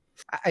forward.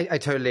 I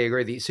totally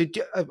agree with you. So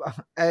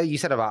you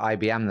said about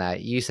IBM there,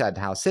 you said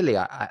how silly.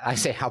 I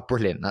say how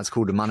brilliant. That's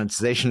called a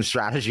monetization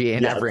strategy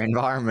in every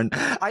environment.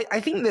 I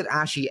think that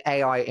actually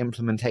AI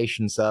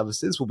implementation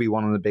services will be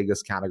one of the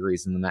biggest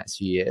categories in the next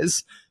few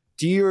years.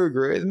 Do you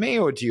agree with me,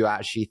 or do you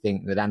actually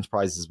think that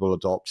enterprises will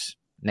adopt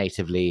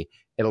natively?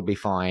 It'll be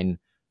fine.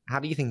 How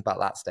do you think about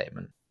that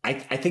statement? I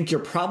think you're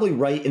probably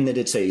right in that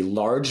it's a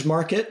large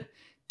market.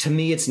 To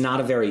me, it's not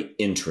a very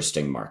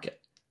interesting market.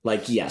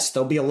 Like, yes,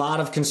 there'll be a lot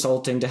of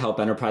consulting to help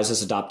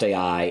enterprises adopt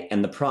AI,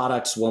 and the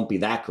products won't be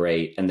that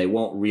great, and they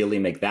won't really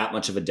make that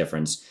much of a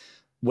difference.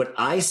 What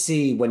I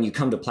see when you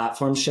come to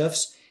platform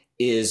shifts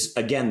is,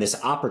 again,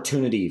 this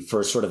opportunity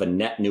for sort of a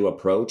net new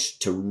approach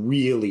to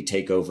really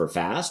take over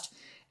fast.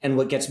 And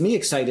what gets me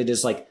excited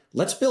is like,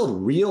 let's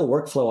build real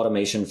workflow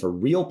automation for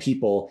real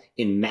people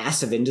in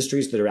massive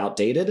industries that are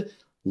outdated.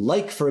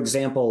 Like, for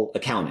example,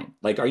 accounting.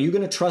 Like, are you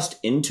going to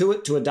trust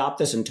Intuit to adopt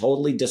this and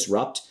totally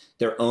disrupt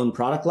their own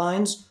product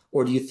lines?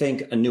 Or do you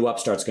think a new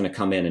upstart's going to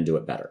come in and do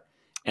it better?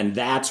 And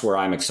that's where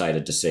I'm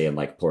excited to see and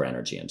like pour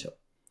energy into.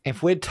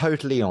 If we're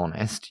totally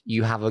honest,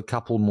 you have a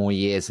couple more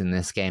years in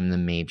this game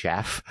than me,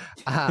 Jeff.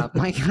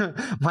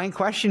 My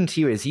question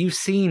to you is, you've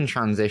seen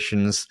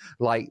transitions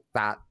like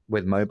that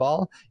with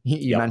mobile.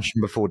 You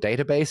mentioned before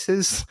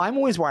databases. I'm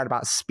always worried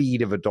about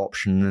speed of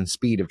adoption and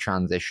speed of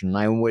transition.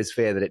 I always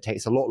fear that it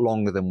takes a lot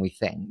longer than we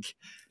think.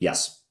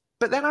 Yes.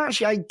 But then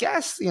actually, I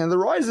guess, the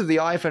rise of the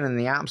iPhone and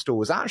the App Store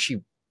was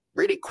actually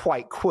really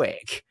quite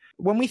quick.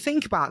 When we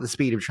think about the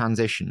speed of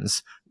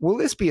transitions, will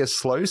this be a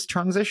slow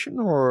transition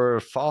or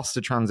a faster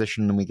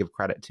transition than we give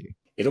credit to?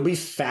 It'll be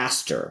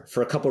faster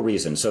for a couple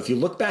reasons. So if you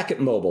look back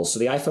at mobile, so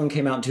the iPhone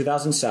came out in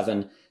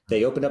 2007.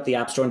 They opened up the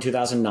App Store in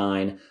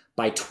 2009.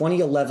 By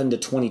 2011 to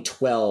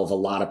 2012, a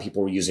lot of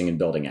people were using and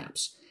building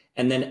apps.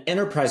 And then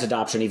enterprise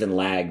adoption even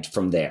lagged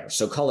from there.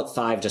 So call it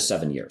 5 to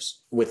 7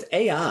 years. With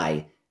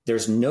AI,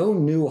 there's no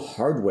new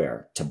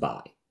hardware to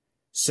buy.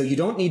 So you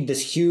don't need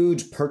this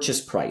huge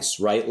purchase price,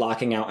 right?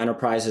 Locking out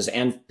enterprises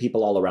and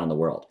people all around the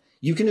world.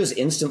 You can just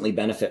instantly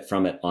benefit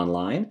from it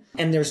online.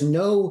 And there's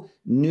no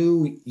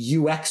new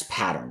UX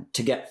pattern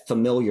to get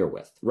familiar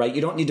with, right?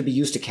 You don't need to be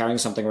used to carrying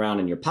something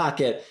around in your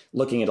pocket,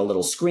 looking at a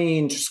little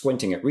screen,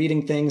 squinting at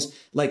reading things.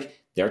 Like,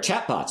 they're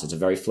chatbots. It's a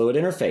very fluid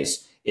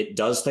interface. It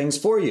does things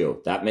for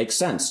you. That makes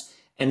sense.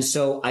 And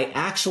so I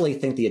actually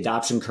think the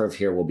adoption curve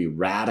here will be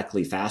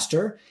radically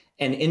faster,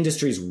 and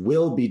industries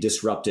will be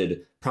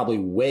disrupted probably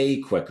way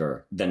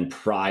quicker than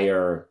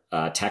prior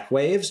tech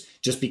waves,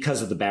 just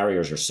because of the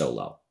barriers are so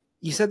low.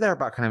 You said there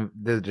about kind of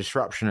the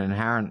disruption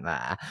inherent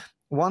there.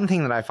 one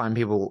thing that I find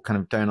people kind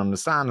of don't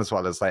understand as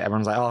well is like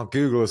everyone's like, oh,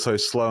 Google is so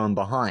slow and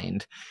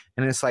behind.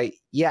 And it's like,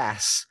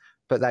 yes,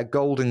 but their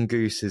golden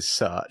goose is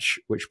search,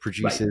 which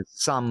produces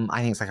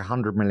I think it's like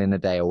 100 million a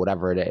day or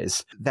whatever it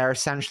is. They're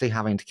essentially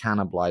having to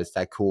cannibalize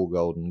their core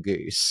golden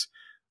goose.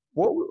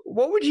 What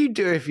would you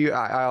do if you,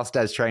 I asked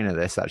Des Traynor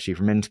this actually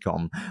from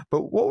Intercom,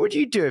 but what would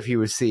you do if you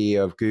were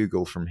CEO of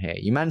Google from here?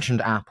 You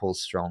mentioned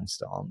Apple's strong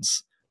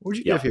stance. What would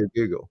you do if you were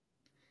Google?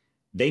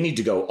 They need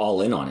to go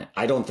all in on it.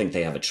 I don't think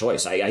they have a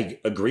choice. I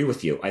agree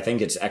with you. I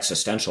think it's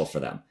existential for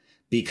them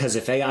because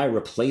if AI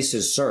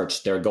replaces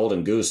search, their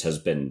golden goose has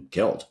been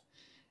killed.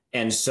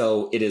 And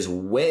so it is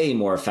way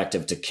more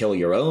effective to kill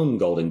your own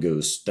golden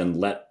goose than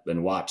let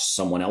and watch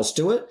someone else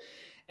do it.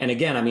 And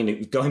again, I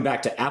mean, going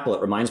back to Apple,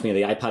 it reminds me of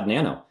the iPod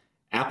Nano.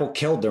 Apple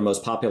killed their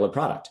most popular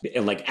product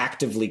and like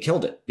actively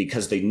killed it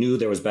because they knew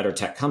there was better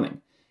tech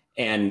coming.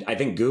 And I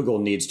think Google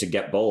needs to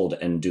get bold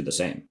and do the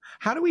same.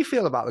 How do we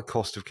feel about the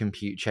cost of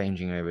compute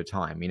changing over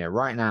time? You know,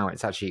 right now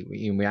it's actually,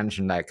 we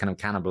mentioned that kind of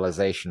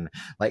cannibalization,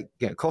 like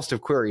cost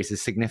of queries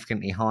is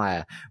significantly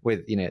higher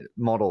with,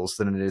 models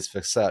than it is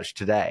for search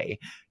today.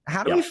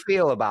 How do we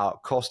feel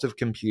about cost of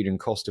compute and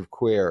cost of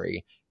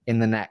query in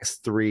the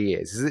next 3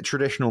 years? Is it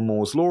traditional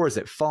Moore's law? Is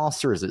it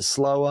faster? Is it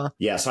slower?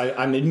 Yes,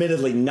 I'm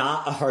admittedly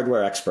not a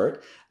hardware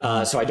expert,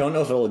 so I don't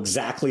know if it'll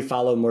exactly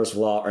follow Moore's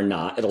law or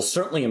not. It'll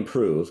certainly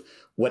improve.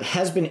 What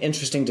has been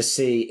interesting to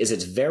see is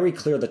it's very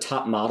clear the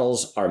top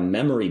models are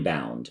memory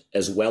bound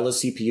as well as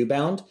CPU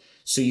bound.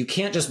 So you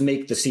can't just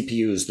make the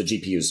CPUs, the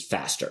GPUs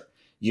faster.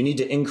 You need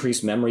to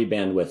increase memory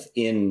bandwidth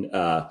in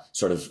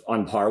sort of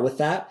on par with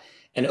that.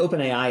 And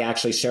OpenAI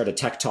actually shared a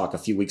tech talk a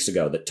few weeks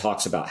ago that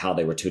talks about how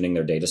they were tuning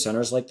their data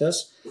centers like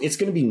this. It's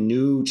going to be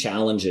new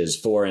challenges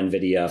for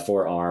NVIDIA,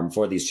 for ARM,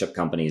 for these chip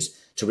companies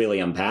to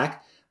really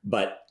unpack.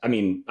 But I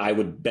mean, I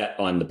would bet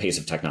on the pace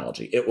of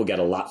technology. It will get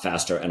a lot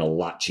faster and a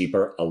lot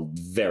cheaper,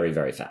 very,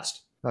 very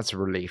fast. That's a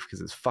relief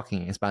because it's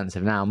fucking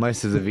expensive now.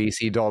 Most of the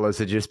VC dollars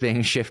are just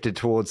being shifted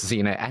towards,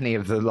 any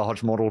of the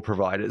large model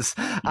providers.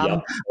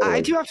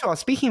 I do have to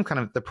ask, speaking of kind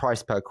of the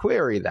price per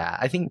query there,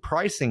 I think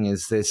pricing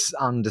is this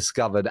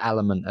undiscovered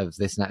element of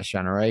this next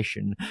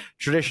generation.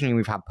 Traditionally,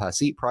 we've had per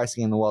seat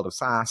pricing in the world of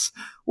SaaS.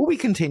 Will we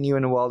continue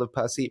in a world of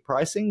per seat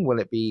pricing? Will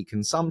it be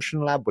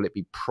consumption-led? Will it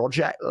be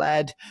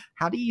project-led?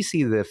 How do you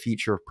see the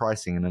future of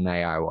pricing in an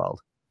AI world?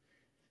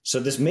 So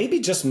this may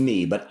be just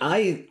me, but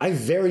I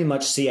very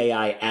much see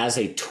AI as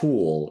a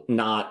tool,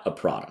 not a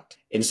product.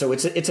 And so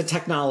it's a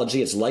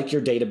technology. It's like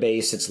your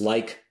database. It's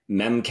like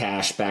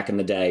Memcache back in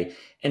the day.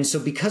 And so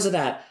because of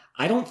that,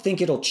 I don't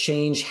think it'll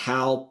change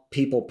how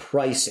people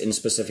price in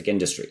specific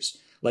industries.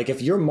 Like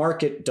if your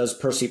market does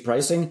per seat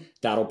pricing,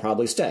 that'll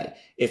probably stay.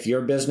 If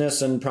your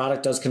business and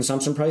product does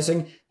consumption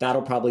pricing,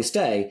 that'll probably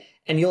stay.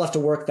 And you'll have to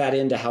work that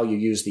into how you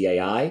use the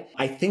AI.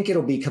 I think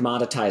it'll be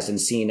commoditized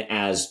and seen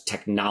as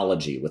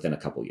technology within a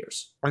couple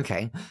years.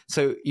 Okay.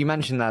 So you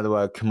mentioned there the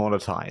word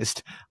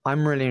commoditized.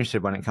 I'm really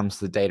interested when it comes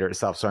to the data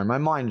itself. Sorry, my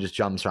mind just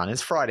jumps around.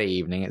 It's Friday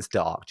evening. It's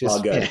dark.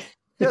 All good.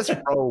 Just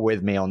roll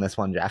with me on this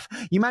one, Jeff.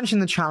 You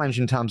mentioned the challenge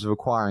in terms of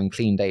acquiring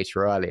clean data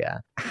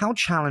earlier. How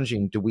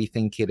challenging do we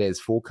think it is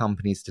for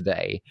companies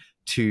today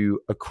to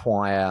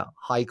acquire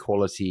high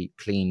quality,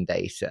 clean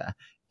data?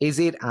 Is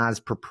it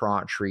as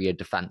proprietary a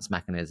defense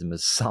mechanism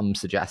as some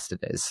suggest it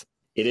is?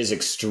 It is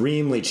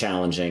extremely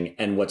challenging.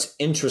 And what's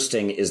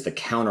interesting is the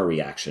counter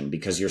reaction,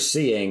 because you're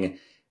seeing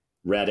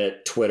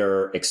Reddit,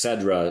 Twitter,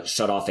 etc.,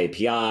 shut off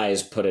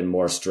APIs, put in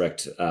more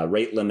strict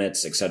rate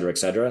limits,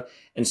 etc.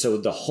 And so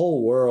the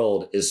whole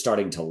world is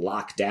starting to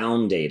lock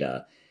down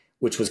data,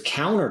 which was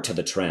counter to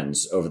the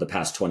trends over the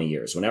past 20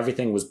 years when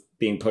everything was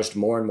being pushed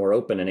more and more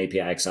open and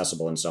API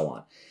accessible and so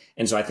on.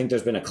 And so I think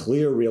there's been a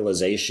clear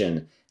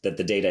realization that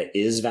the data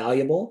is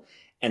valuable.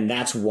 And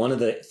that's one of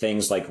the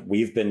things like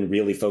we've been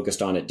really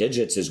focused on at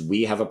Digits is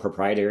we have a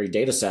proprietary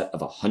data set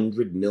of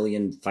 100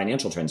 million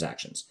financial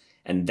transactions.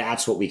 And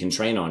that's what we can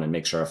train on and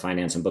make sure our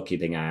finance and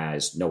bookkeeping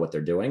AIs know what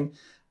they're doing.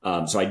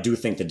 So I do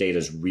think the data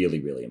is really,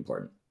 really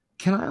important.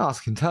 Can I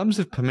ask, in terms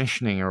of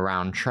permissioning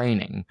around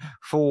training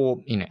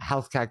for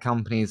healthcare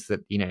companies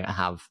that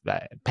have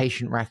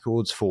patient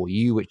records, for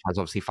you, which has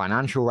obviously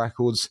financial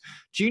records,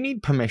 do you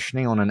need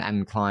permissioning on an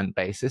end client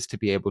basis to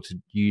be able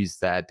to use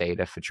their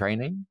data for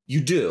training? You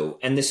do,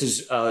 and this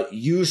is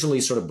usually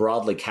sort of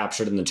broadly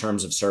captured in the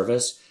terms of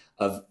service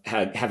of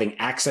having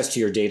access to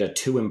your data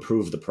to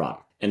improve the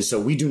product. And so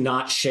we do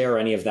not share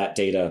any of that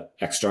data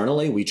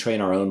externally. We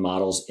train our own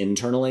models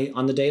internally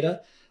on the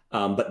data.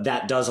 But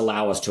that does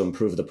allow us to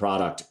improve the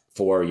product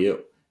for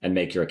you and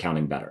make your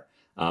accounting better.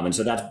 And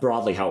so that's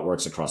broadly how it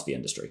works across the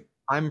industry.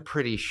 I'm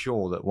pretty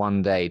sure that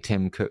one day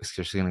Tim Cook's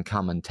just going to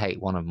come and take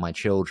one of my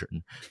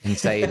children and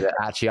say that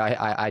actually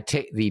I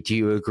ticked the "do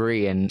you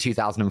agree" in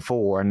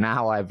 2004 and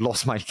now I've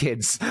lost my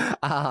kids,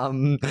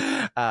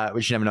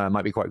 which you never know. I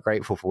might be quite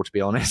grateful for, to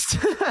be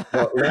honest.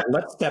 Well,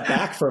 let's step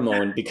back for a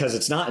moment because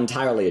it's not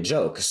entirely a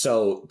joke.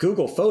 So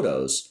Google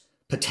Photos,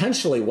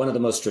 potentially one of the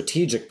most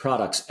strategic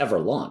products ever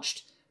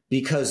launched,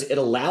 because it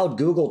allowed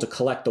Google to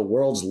collect the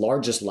world's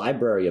largest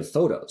library of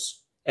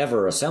photos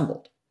ever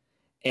assembled.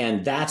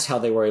 And that's how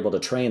they were able to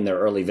train their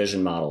early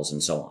vision models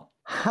and so on.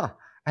 Huh.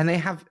 And they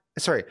have,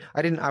 sorry,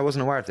 I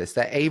wasn't aware of this.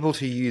 They're able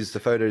to use the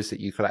photos that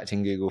you collect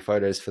in Google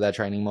Photos for their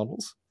training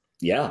models?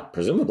 Yeah,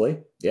 presumably.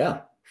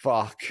 Yeah.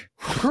 Fuck.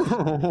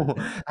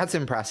 That's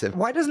impressive.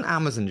 Why doesn't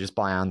Amazon just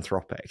buy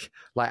Anthropic?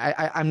 Like,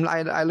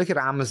 I look at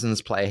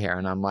Amazon's play here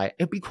and I'm like,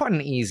 it'd be quite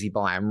an easy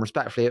buy. And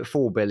respectfully, at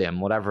 4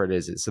 billion, whatever it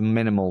is, it's a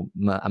minimal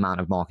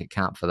amount of market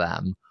cap for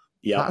them.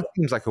 Yeah, that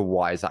seems like a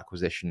wise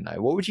acquisition,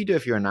 though. What would you do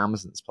if you're in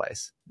Amazon's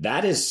place?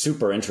 That is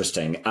super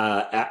interesting.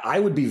 I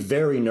would be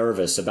very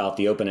nervous about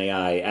the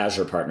OpenAI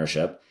Azure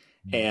partnership.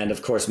 And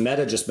of course,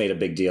 Meta just made a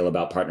big deal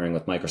about partnering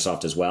with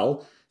Microsoft as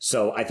well.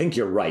 So I think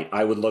you're right.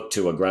 I would look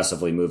to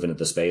aggressively move into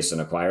the space and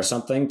acquire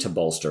something to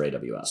bolster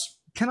AWS.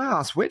 Can I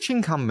ask, which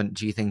incumbent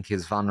do you think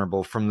is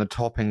vulnerable from the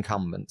top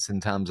incumbents in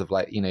terms of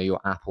like, you know,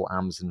 your Apple,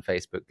 Amazon,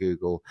 Facebook,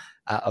 Google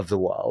of the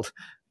world?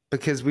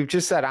 Because we've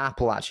just said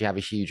Apple actually have a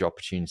huge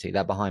opportunity.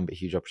 They're behind, but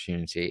huge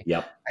opportunity.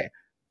 Yep.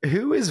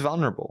 Who is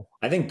vulnerable?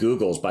 I think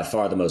Google's by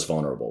far the most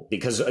vulnerable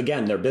because,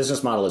 again, their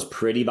business model is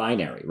pretty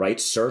binary, right?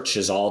 Search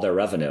is all their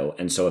revenue.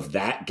 And so if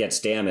that gets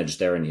damaged,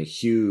 they're in a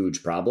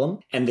huge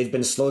problem. And they've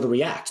been slow to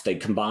react. They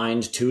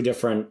combined 2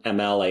 different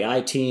ML AI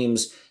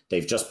teams.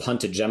 They've just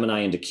punted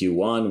Gemini into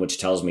Q1, which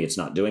tells me it's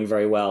not doing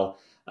very well.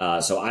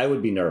 So I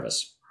would be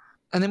nervous.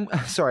 And then,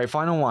 sorry,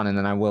 final one, and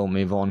then I will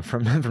move on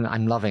from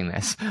I'm loving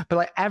this. But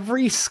like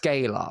every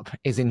scale up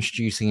is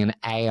introducing an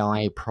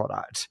AI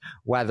product,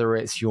 whether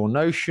it's your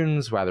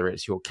Notions, whether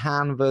it's your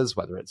Canvas,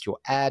 whether it's your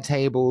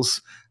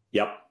Airtables.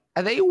 Yep.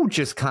 Are they all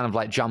just kind of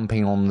like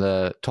jumping on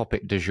the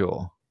topic du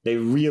jour? They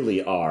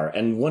really are.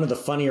 And one of the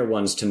funnier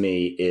ones to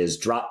me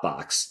is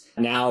Dropbox.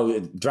 Now,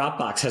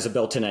 Dropbox has a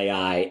built-in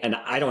AI, and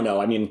I don't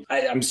know. I mean,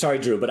 I'm sorry,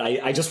 Drew, but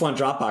I just want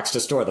Dropbox to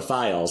store the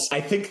files.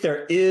 I think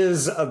there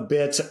is a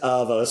bit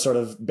of a sort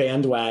of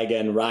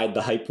bandwagon ride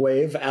the hype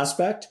wave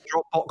aspect.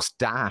 Dropbox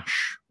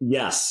Dash.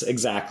 Yes,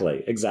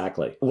 exactly.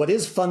 Exactly. What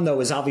is fun, though,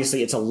 is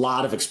obviously it's a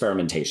lot of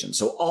experimentation.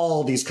 So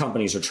all these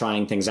companies are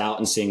trying things out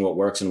and seeing what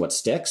works and what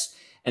sticks.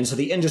 And so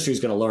the industry is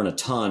going to learn a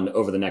ton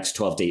over the next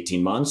 12 to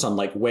 18 months on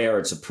like where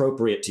it's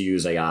appropriate to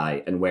use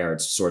AI and where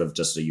it's sort of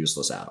just a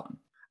useless add-on.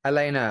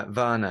 Elena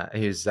Werner,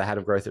 who's the head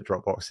of growth at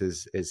Dropbox,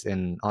 is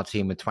in our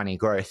team with 20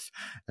 Growth.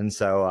 And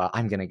so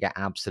I'm going to get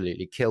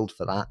absolutely killed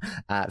for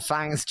that.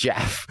 Thanks,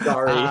 Jeff.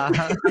 Sorry.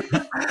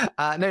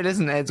 No,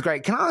 listen, it's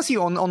great. Can I ask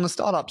you on the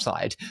startup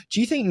side, do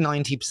you think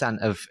 90%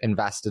 of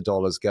investor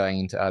dollars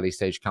going into early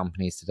stage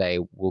companies today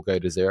will go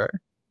to zero?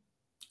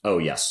 Oh,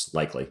 yes,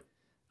 likely.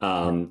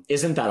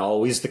 Isn't that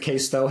always the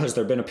case, though? Has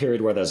there been a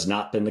period where that's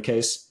not been the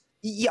case?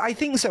 Yeah, I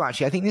think so,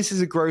 actually. I think this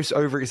is a gross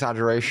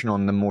over-exaggeration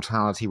on the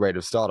mortality rate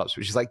of startups,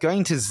 which is like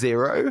going to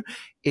zero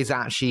is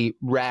actually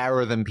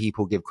rarer than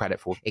people give credit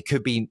for. It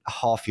could be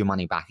half your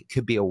money back. It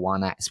could be a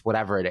 1x,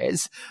 whatever it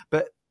is.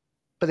 But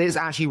it's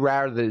actually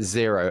rarer that it's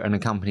zero and a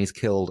company's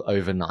killed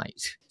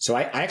overnight. So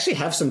I actually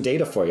have some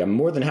data for you. I'm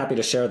more than happy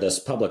to share this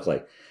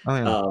publicly. Oh,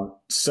 yeah.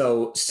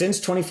 So since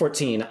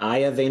 2014, I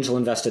have angel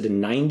invested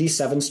in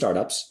 97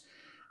 startups.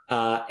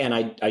 And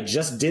I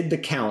just did the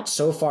count.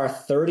 So far,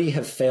 30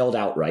 have failed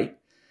outright.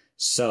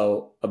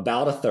 So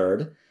about a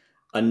third.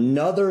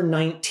 Another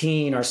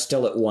 19 are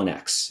still at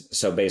 1x.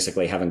 So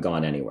basically haven't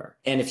gone anywhere.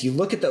 And if you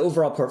look at the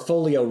overall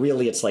portfolio,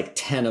 really, it's like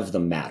 10 of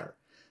them matter.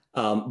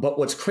 But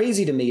what's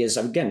crazy to me is,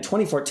 again,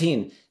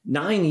 2014,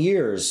 9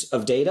 years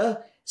of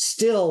data,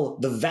 still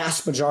the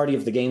vast majority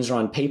of the gains are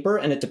on paper.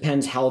 And it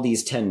depends how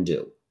these 10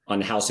 do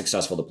on how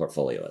successful the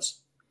portfolio is.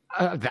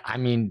 I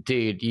mean,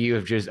 dude, you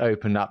have just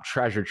opened up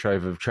treasure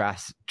trove of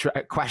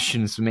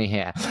questions for me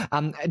here.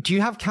 Do you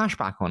have cash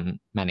back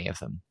on many of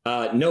them?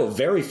 No,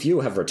 very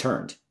few have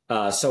returned.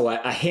 So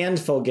a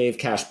handful gave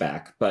cash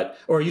back,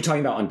 or are you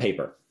talking about on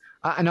paper?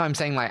 No, I'm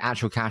saying like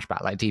actual cash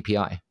back, like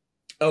DPI.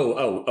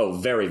 Oh,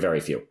 very, very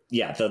few.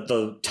 Yeah,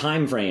 the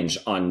time range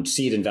on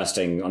seed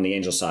investing on the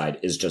angel side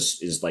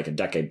is like a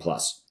decade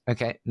plus.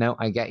 Okay, no,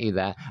 I get you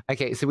there.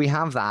 Okay, so we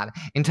have that.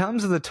 In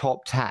terms of the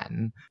top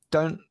 10,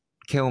 don't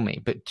kill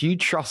me, but do you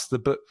trust the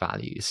book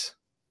values?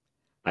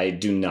 I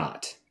do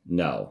not,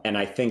 no. And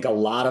I think a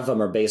lot of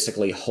them are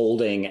basically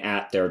holding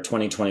at their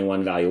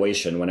 2021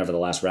 valuation, whenever the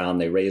last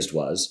round they raised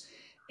was,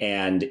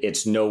 and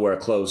it's nowhere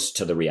close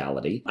to the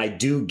reality. I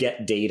do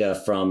get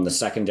data from the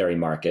secondary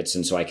markets,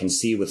 and so I can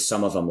see with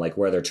some of them like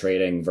where they're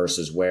trading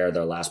versus where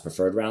their last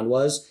preferred round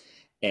was,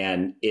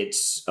 and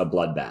it's a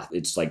bloodbath.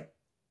 It's like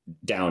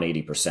down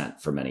 80%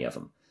 for many of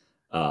them.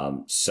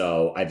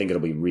 So I think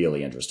it'll be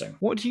really interesting.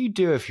 What do you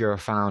do if you're a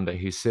founder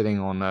who's sitting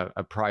on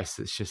a price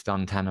that's just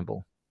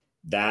untenable?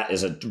 That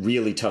is a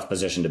really tough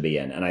position to be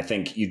in. And I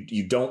think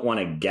you don't want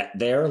to get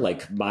there.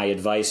 Like my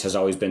advice has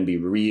always been be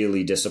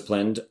really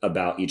disciplined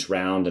about each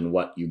round and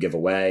what you give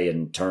away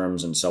and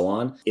terms and so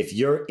on. If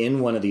you're in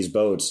one of these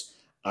boats,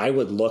 I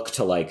would look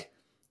to like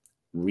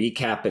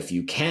recap if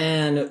you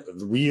can,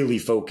 really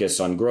focus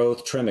on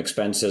growth, trim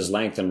expenses,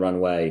 lengthen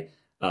runway.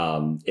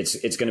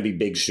 It's going to be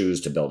big shoes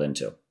to build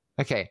into.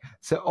 Okay,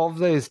 so of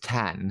those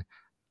 10,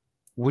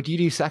 Would you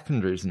do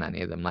secondaries in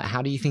any of them? Like,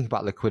 how do you think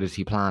about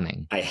liquidity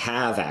planning? I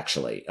have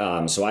actually.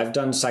 So I've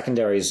done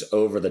secondaries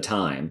over the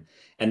time,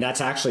 and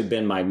that's actually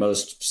been my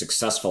most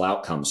successful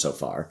outcome so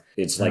far.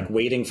 It's like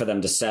waiting for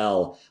them to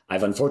sell.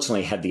 I've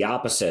unfortunately had the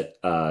opposite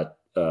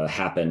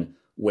happen,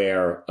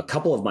 where a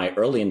couple of my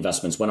early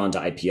investments went on to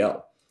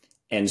IPO.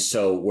 And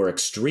so were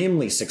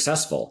extremely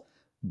successful,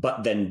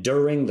 but then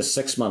during the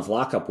 6-month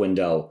lockup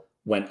window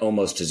went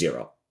almost to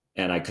zero,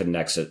 and I couldn't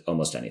exit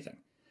almost anything.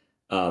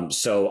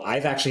 So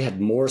I've actually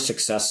had more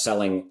success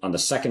selling on the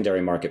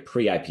secondary market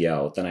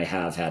pre-IPO than I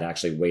have had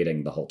actually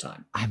waiting the whole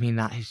time. I mean,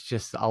 that is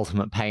just the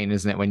ultimate pain,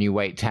 isn't it? When you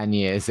wait 10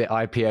 years, it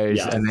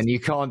IPOs and then you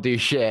can't do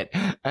shit,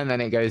 and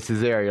then it goes to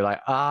zero. You're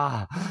like,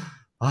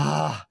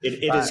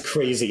 It is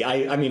crazy.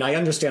 I mean, I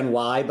understand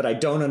why, but I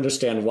don't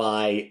understand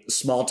why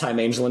small-time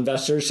angel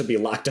investors should be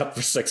locked up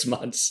for 6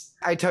 months.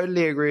 I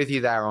totally agree with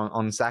you there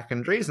on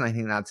secondaries, and I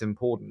think that's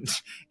important.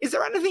 Is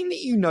there anything that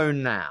you know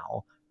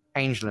now,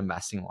 angel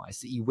investing wise,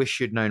 that you wish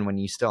you'd known when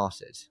you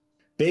started?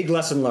 Big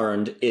lesson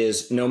learned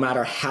is no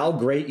matter how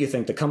great you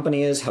think the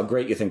company is, how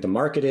great you think the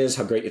market is,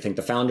 how great you think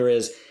the founder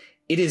is,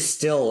 it is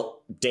still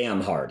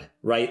damn hard,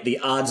 right? The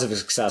odds of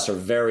success are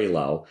very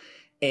low,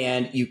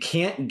 and you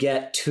can't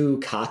get too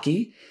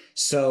cocky.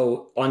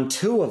 So on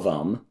 2 of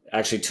them,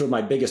 actually 2 of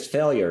my biggest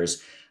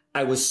failures,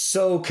 I was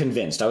so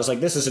convinced. I was like,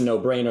 this is a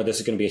no-brainer. This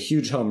is going to be a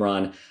huge home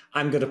run.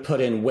 I'm going to put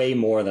in way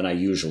more than I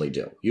usually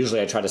do. Usually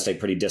I try to stay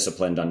pretty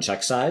disciplined on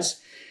check size.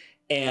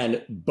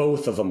 And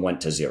both of them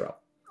went to zero.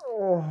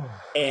 Oh.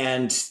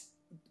 And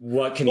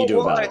what can you do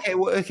about it?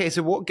 Okay,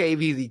 so what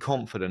gave you the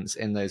confidence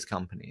in those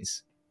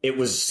companies?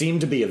 It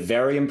seemed to be a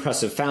very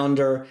impressive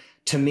founder.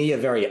 To me, a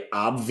very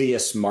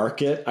obvious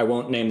market. I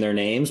won't name their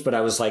names, but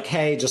I was like,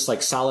 hey, just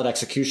like solid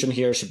execution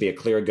here should be a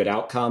clear, good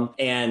outcome.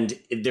 And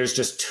there's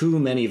just too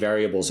many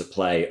variables at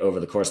play over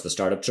the course of the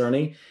startup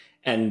journey.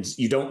 And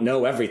you don't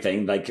know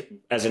everything. Like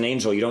as an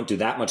angel, you don't do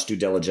that much due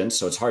diligence.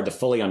 So it's hard to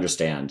fully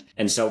understand.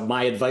 And so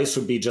my advice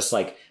would be just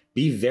like,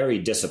 be very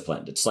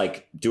disciplined. It's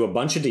like do a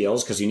bunch of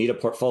deals because you need a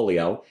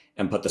portfolio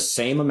and put the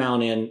same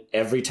amount in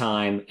every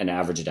time and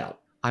average it out.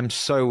 I'm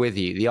so with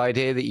you. The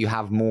idea that you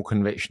have more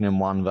conviction in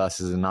one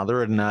versus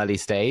another at an early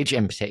stage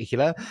in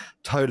particular,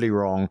 totally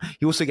wrong.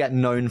 You also get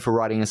known for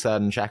writing a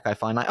certain check. I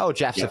find like, oh,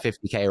 Jeff's a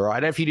 50K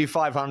writer. If you do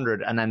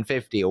 500 and then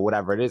 50 or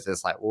whatever it is,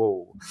 it's like,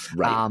 whoa.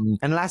 Right.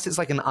 Unless it's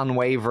like an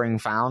unwavering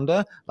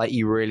founder, like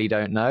you really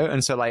don't know.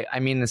 And so like,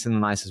 I mean this in the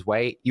nicest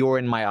way. You're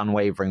in my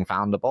unwavering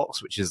founder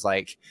box, which is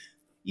like,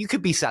 you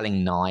could be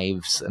selling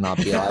knives and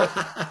I'd be like...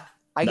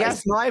 I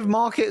guess knife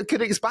market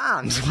could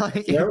expand.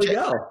 Like, there we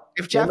go.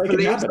 If Jeff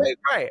believes it,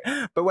 great.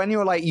 But when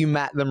you're like, you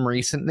met them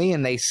recently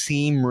and they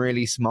seem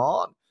really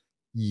smart,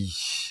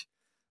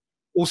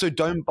 also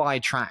don't buy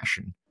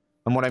traction.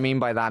 And what I mean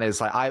by that is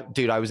like,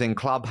 I was in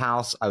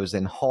Clubhouse, I was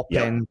in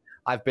Hopin,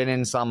 I've been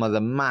in some of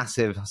the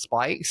massive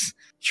spikes.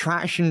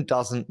 Traction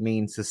doesn't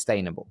mean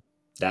sustainable.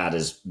 That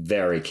is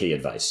very key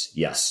advice.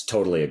 Yes,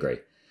 totally agree.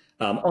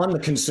 On the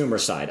consumer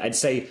side, I'd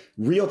say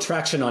real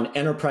traction on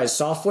enterprise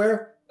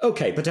software,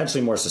 okay,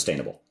 potentially more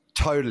sustainable.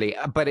 Totally.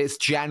 But it's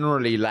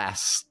generally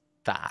less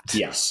that.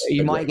 Yes.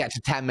 You might get to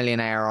 10 million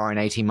ARR in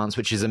 18 months,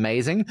 which is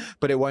amazing,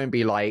 but it won't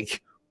be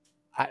like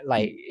 100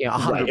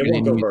 it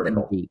won't go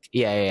vertical.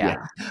 Yeah.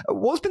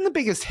 What's been the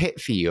biggest hit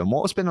for you and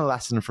what's been a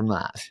lesson from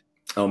that?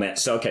 Oh, man.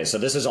 So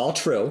this is all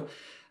true.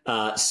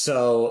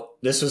 So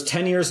this was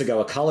 10 years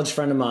ago. A college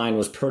friend of mine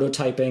was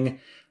prototyping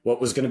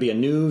what was going to be a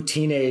new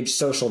teenage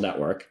social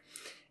network.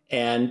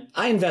 And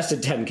I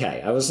invested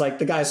 10K. I was like,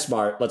 the guy's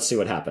smart. Let's see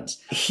what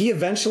happens. He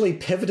eventually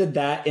pivoted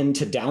that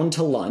into Down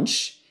to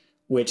Lunch,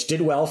 which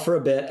did well for a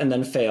bit and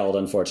then failed,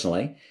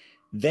 unfortunately.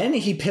 Then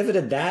he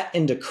pivoted that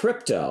into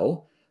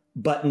crypto,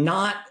 but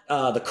not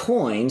the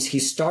coins. He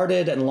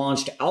started and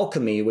launched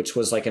Alchemy, which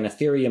was like an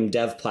Ethereum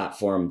dev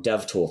platform,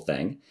 dev tool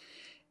thing.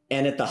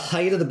 And at the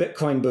height of the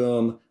Bitcoin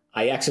boom,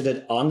 I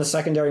exited on the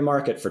secondary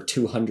market for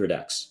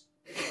 200x.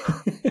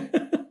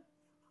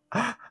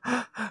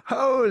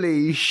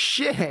 Holy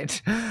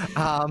shit.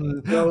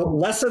 So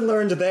lesson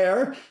learned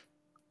there,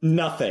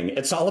 nothing.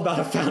 It's all about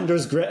a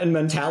founder's grit and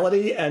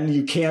mentality, and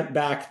you can't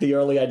back the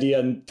early idea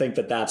and think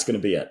that that's going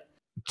to be it.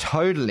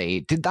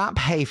 Totally. Did that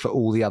pay for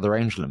all the other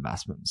angel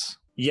investments?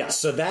 Yes.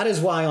 So that is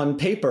why on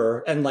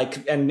paper and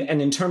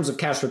in terms of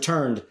cash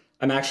returned,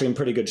 I'm actually in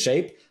pretty good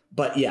shape.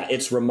 But yeah,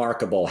 it's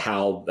remarkable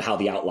how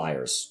the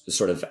outliers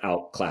sort of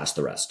outclass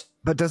the rest.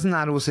 But doesn't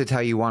that also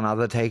tell you one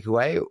other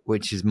takeaway,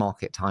 which is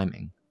market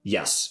timing?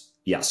 Yes.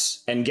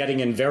 And getting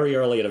in very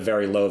early at a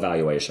very low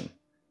valuation.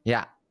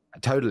 Yeah,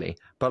 totally.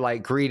 But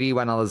like greedy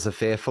when others are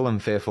fearful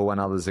and fearful when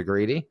others are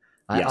greedy.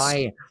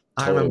 Yes,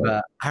 I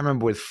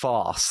remember with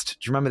Fast.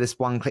 Do you remember this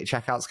one-click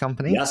checkouts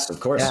company? Yes, of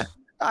course. Yeah.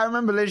 I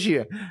remember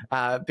literally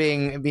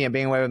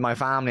being away with my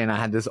family, and I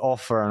had this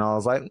offer, and I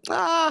was like,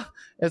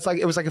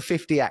 it was like a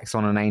 50x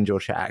on an angel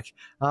check.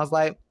 And I was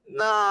like,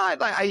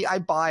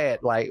 I buy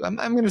it. Like I'm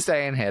going to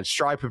stay in here.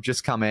 Stripe have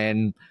just come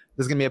in.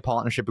 There's going to be a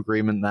partnership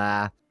agreement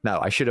there. No,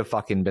 I should have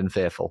fucking been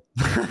fearful.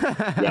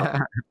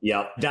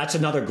 Yeah. That's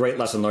another great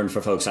lesson learned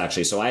for folks,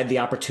 actually. So I had the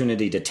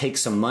opportunity to take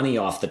some money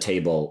off the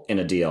table in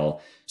a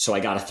deal. So I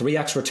got a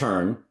 3x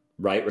return,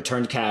 right?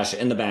 Returned cash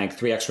in the bank,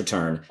 3x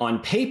return. On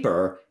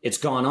paper, it's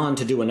gone on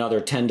to do another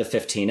 10 to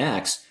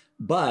 15x,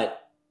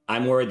 but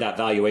I'm worried that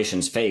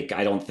valuation's fake.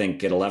 I don't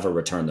think it'll ever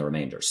return the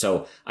remainder.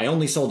 So I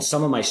only sold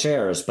some of my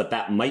shares, but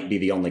that might be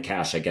the only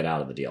cash I get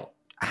out of the deal.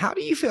 How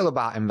do you feel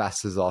about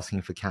investors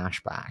asking for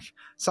cash back?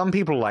 Some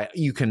people are like,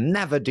 you can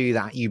never do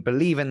that. You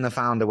believe in the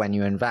founder when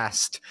you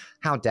invest.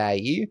 How dare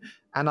you?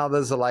 And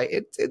others are like,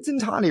 it's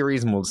entirely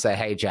reasonable to say,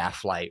 hey,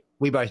 Jeff, like,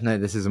 we both know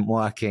this isn't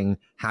working.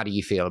 How do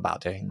you feel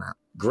about doing that?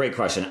 Great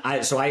question.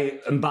 So I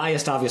am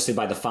biased, obviously,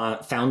 by the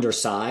founder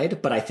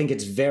side, but I think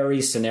it's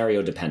very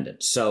scenario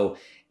dependent. So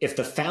if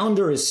the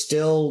founder is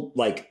still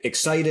like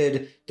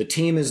excited, the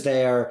team is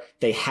there,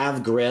 they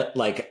have grit,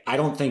 like I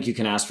don't think you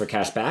can ask for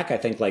cash back. I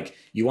think like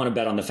you want to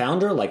bet on the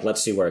founder, like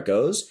let's see where it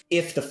goes.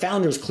 If the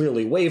founder is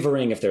clearly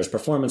wavering, if there's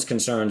performance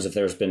concerns, if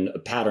there's been a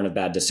pattern of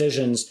bad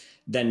decisions,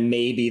 then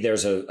maybe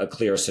there's a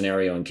clear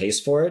scenario and case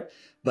for it.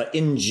 But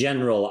in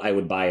general, I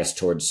would bias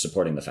towards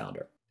supporting the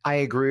founder. I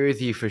agree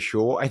with you for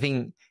sure. I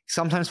think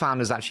sometimes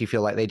founders actually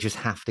feel like they just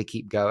have to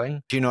keep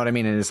going. Do you know what I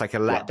mean? And it's like a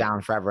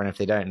letdown for everyone if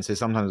they don't. So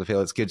sometimes I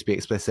feel it's good to be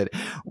explicit.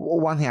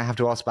 One thing I have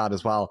to ask about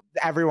as well,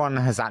 everyone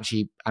has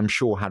actually, I'm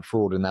sure, had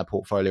fraud in their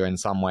portfolio in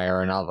some way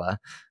or another.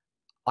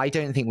 I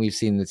don't think we've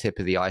seen the tip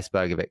of the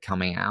iceberg of it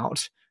coming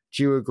out.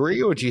 Do you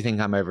agree, or do you think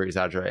I'm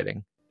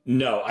over-exaggerating?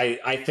 No,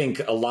 I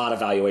think a lot of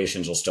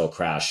valuations will still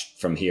crash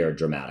from here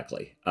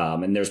dramatically.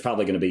 And there's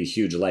probably going to be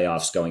huge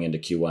layoffs going into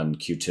Q1,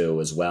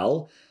 Q2 as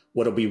well.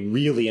 What'll be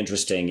really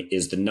interesting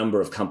is the number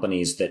of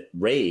companies that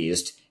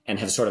raised and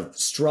have sort of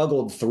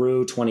struggled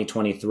through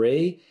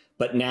 2023,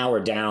 but now are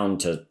down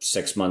to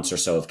 6 months or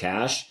so of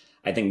cash.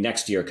 I think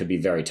next year could be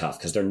very tough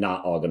because they're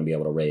not all going to be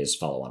able to raise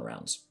follow-on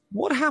rounds.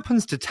 What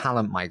happens to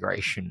talent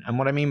migration? And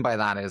what I mean by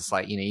that is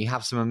like, you know, you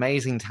have some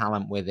amazing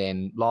talent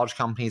within large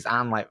companies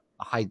and like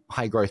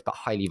high growth, but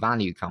highly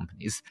valued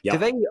companies. Yep. Do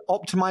they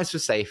optimize for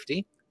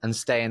safety and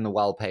stay in the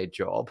well-paid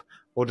job?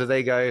 Or do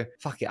they go,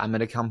 fuck it, I'm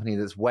at a company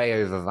that's way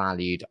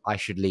overvalued, I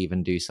should leave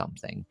and do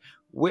something?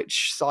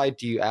 Which side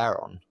do you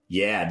err on?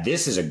 Yeah,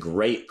 this is a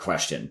great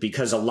question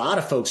because a lot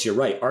of folks, you're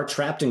right, are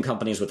trapped in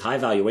companies with high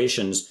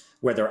valuations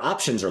where their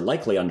options are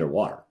likely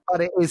underwater.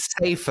 But it is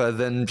safer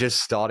than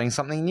just starting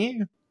something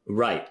new.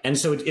 Right. And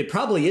so it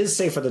probably is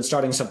safer than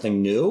starting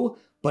something new,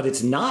 but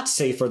it's not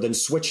safer than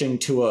switching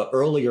to an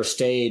earlier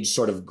stage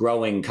sort of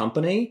growing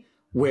company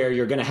where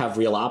you're going to have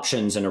real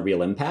options and a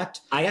real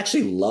impact. I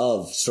actually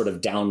love sort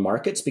of down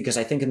markets because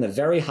I think in the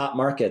very hot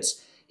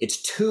markets,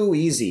 it's too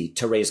easy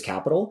to raise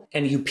capital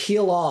and you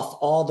peel off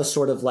all the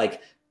sort of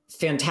like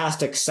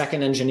fantastic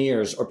second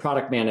engineers or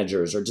product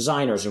managers or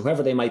designers or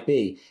whoever they might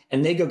be,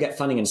 and they go get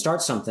funding and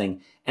start something.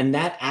 And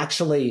that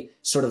actually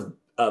sort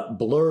of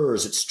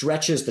blurs, it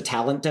stretches the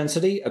talent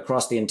density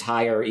across the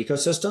entire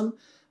ecosystem.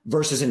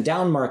 Versus in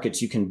down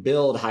markets, you can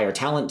build higher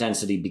talent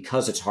density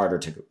because it's harder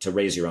to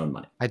raise your own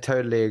money. I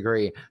totally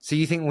agree. So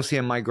you think we'll see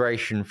a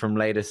migration from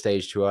later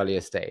stage to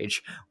earlier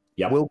stage?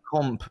 Yep. Will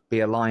comp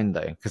be aligned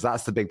though? Because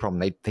that's the big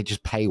problem. They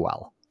just pay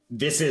well.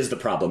 This is the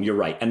problem. You're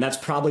right. And that's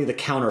probably the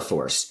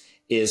counterforce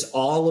is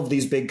all of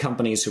these big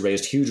companies who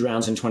raised huge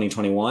rounds in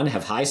 2021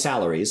 have high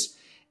salaries.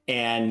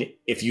 And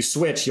if you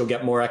switch, you'll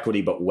get more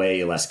equity, but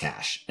way less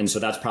cash. And so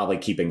that's probably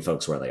keeping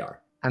folks where they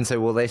are. And so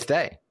will they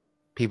stay?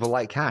 People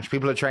like cash.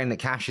 People are trained that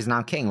cash is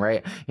now king,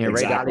 right? You know,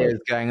 exactly. Ray Dalio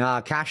is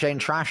going, cash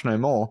ain't trash no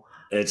more.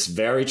 It's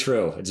very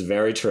true. It's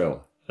very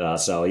true.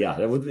 So yeah,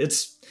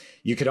 it's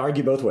you could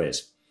argue both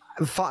ways.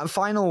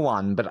 Final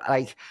one, but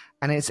like,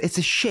 and it's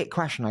a shit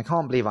question. I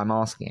can't believe I'm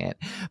asking it.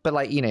 But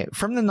like, you know,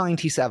 from the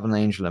 97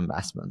 angel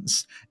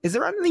investments, is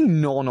there anything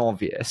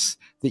non-obvious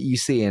that you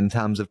see in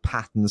terms of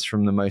patterns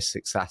from the most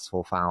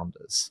successful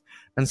founders?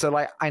 And so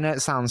like, I know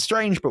it sounds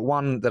strange, but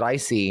one that I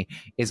see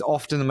is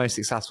often the most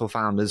successful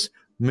founders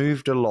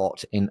moved a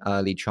lot in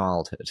early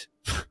childhood.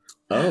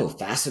 Oh,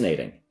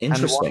 fascinating.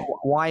 Interesting. And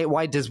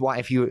why,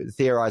 if you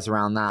theorize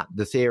around that,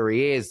 the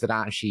theory is that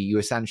actually you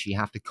essentially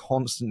have to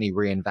constantly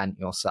reinvent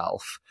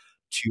yourself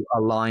to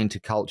align to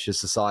culture,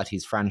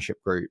 societies,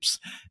 friendship groups,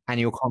 and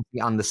you're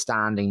constantly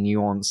understanding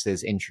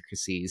nuances,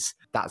 intricacies.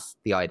 That's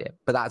the idea.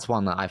 But that's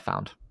one that I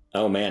found.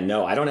 Oh man,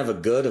 no, I don't have a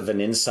good of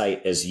an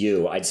insight as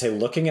you. I'd say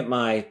looking at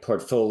my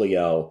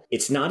portfolio,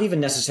 it's not even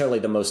necessarily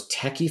the most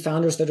techie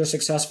founders that are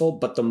successful,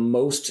 but the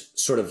most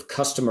sort of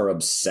customer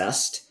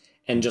obsessed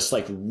and just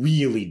like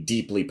really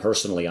deeply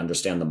personally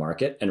understand the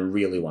market and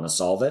really want to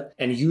solve it.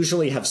 And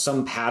usually have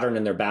some pattern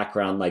in their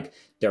background, like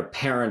their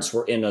parents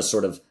were in a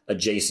sort of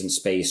adjacent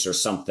space or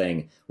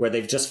something where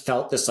they've just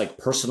felt this like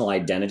personal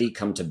identity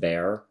come to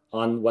bear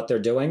on what they're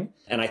doing.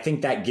 And I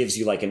think that gives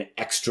you like an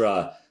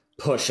extra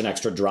push, an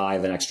extra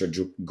drive, an extra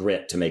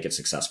grit to make it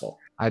successful.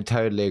 I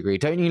totally agree.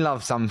 Don't you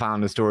love some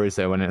founder stories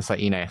though, when it's like,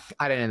 you know,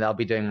 I don't know, they'll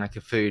be doing like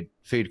a food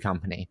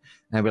company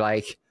and they'll be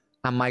like,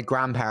 and my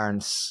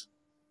grandparents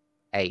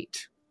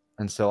ate,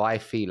 and so I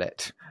feel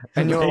it.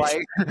 And you're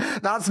like,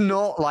 that's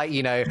not like,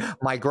 you know,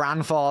 my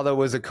grandfather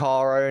was a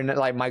car owner,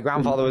 like my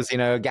grandfather was, you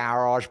know, a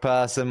garage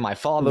person, my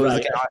father was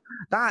a garage.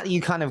 That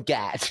you kind of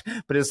get,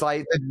 but it's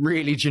like the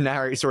really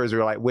generic stories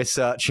where like we're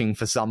searching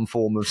for some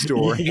form of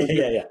story.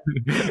 Yeah.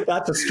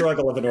 That's a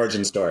struggle of an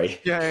origin story.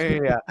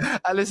 Yeah.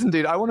 Listen,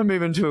 dude, I want to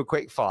move into a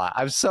quick fire.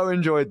 I've so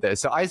enjoyed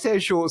this. So I say a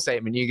short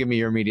statement, you give me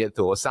your immediate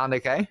thoughts. Sound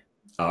okay?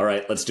 All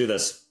right, let's do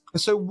this.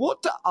 So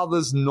what do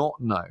others not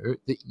know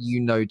that you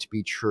know to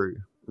be true?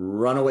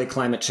 Runaway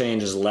climate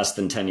change is less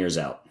than 10 years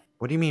out.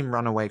 What do you mean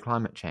runaway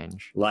climate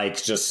change?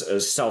 Like just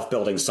a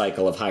self-building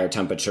cycle of higher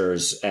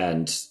temperatures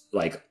and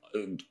like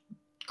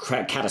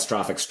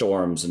catastrophic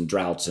storms and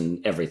droughts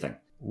and everything.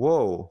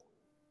 Whoa.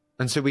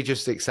 And so we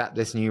just accept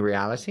this new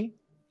reality?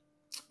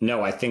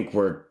 No, I think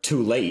we're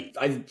too late.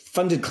 I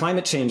funded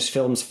climate change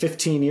films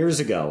 15 years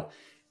ago,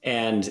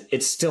 and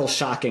it's still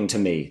shocking to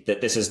me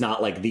that this is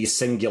not like the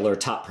singular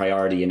top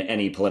priority in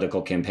any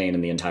political campaign in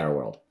the entire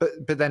world.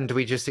 But then do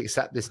we just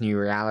accept this new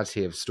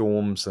reality of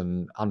storms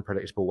and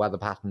unpredictable weather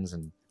patterns?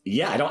 And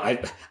yeah,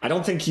 I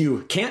don't think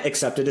you can't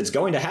accept it. It's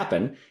going to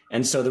happen.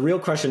 And so the real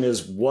question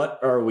is, what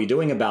are we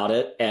doing about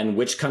it? And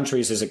which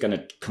countries is it going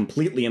to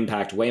completely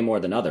impact way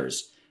more than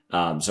others?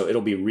 So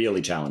it'll be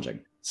really challenging.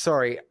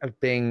 Sorry,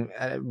 being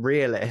a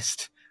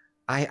realist,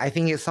 I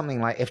think it's something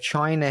like if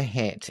China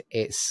hit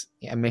its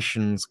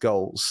emissions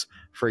goals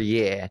for a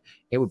year,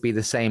 it would be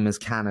the same as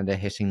Canada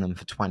hitting them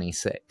for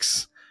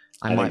 26.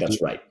 I think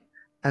that's right.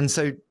 And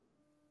so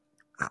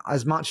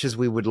as much as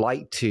we would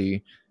like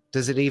to,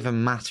 does it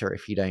even matter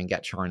if you don't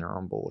get China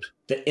on board?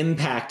 The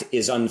impact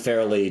is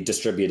unfairly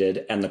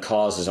distributed and the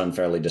cause is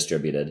unfairly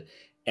distributed.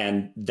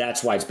 And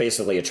that's why it's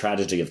basically a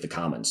tragedy of the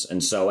commons.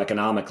 And so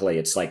economically,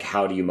 it's like,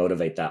 how do you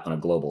motivate that on a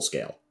global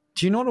scale?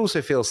 Do you not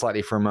also feel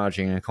slightly for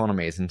emerging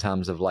economies in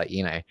terms of like,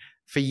 you know,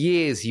 for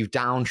years you've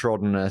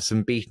downtrodden us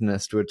and beaten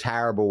us to a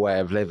terrible way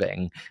of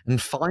living.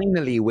 And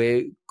finally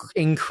we're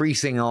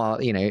increasing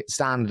our, you know,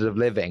 standard of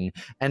living.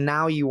 And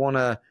now you want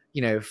to,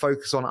 you know,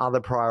 focus on other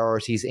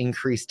priorities,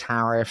 increase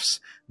tariffs,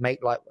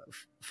 make like,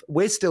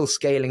 we're still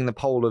scaling the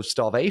pole of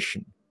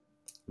starvation.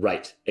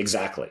 Right,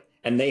 exactly.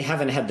 And they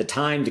haven't had the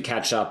time to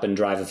catch up and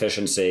drive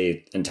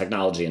efficiency and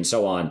technology and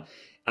so on.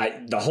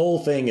 The whole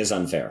thing is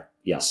unfair.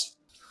 Yes.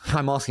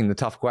 I'm asking the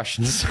tough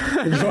questions.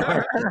 You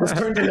are. It's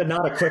turned into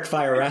not a quick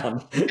fire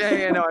round.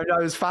 No,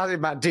 I was fascinated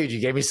about, dude, you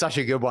gave me such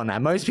a good one there.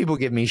 Most people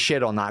give me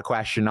shit on that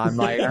question. I'm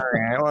like,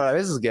 okay, well,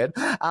 this is good.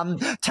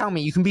 Tell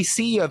me, you can be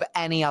CEO of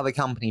any other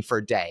company for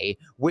a day.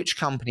 Which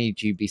company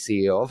do you be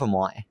CEO of and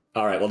why?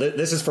 All right. Well,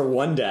 this is for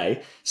one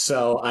day.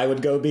 So I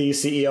would go be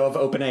CEO of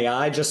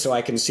OpenAI just so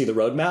I can see the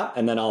roadmap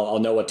and then I'll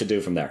know what to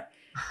do from there.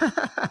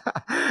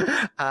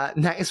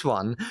 Next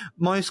one,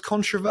 most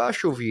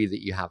controversial view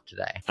that you have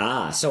today.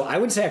 So I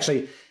would say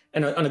actually,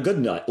 and on a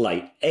good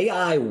light,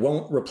 AI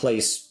won't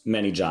replace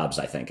many jobs,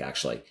 I think,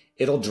 actually.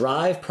 It'll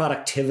drive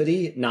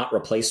productivity, not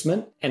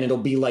replacement. And it'll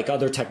be like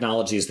other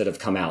technologies that have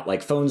come out.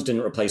 Like phones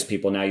didn't replace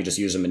people. Now you just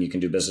use them and you can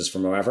do business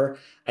from wherever.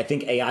 I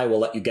think AI will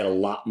let you get a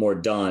lot more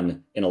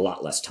done in a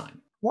lot less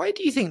time. Why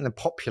do you think the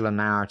popular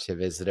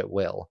narrative is that it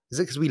will? Is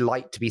it because we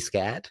like to be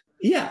scared?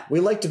 Yeah, we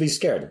like to be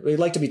scared. We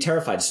like to be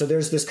terrified. So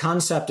there's this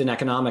concept in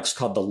economics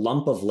called the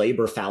lump of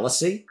labor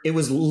fallacy. It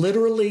was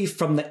literally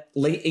from the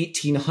late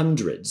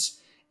 1800s.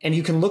 And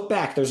you can look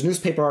back, there's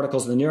newspaper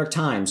articles in the New York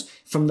Times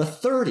from the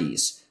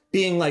 30s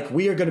being like,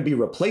 we are going to be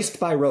replaced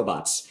by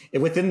robots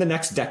within the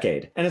next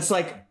decade. And it's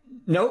like,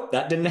 nope,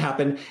 that didn't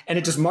happen. And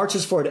it just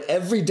marches forward.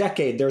 Every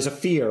decade, there's a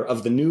fear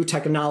of the new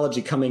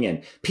technology coming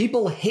in.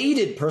 People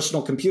hated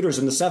personal computers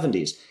in the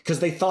 70s because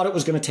they thought it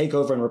was going to take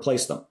over and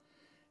replace them.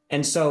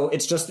 And so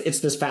it's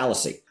this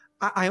fallacy.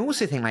 I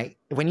also think, like,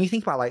 when you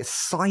think about like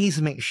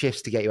seismic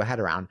shifts to get your head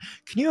around,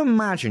 can you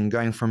imagine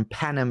going from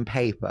pen and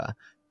paper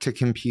to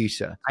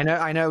computer? I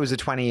know it was a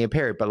 20-year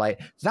period, but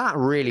like that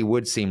really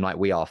would seem like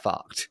we are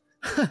fucked.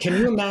 Can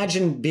you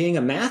imagine being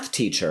a math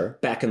teacher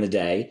back in the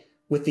day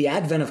with the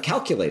advent of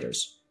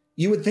calculators?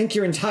 You would think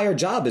your entire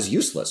job is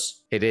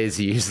useless. It is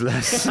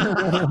useless.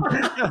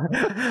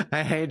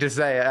 I hate to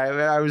say it.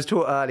 I was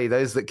taught early,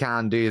 those that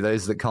can do,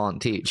 those that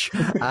can't teach.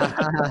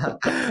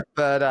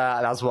 But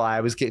that's why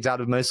I was kicked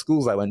out of most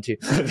schools I went to.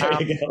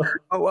 There you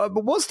go.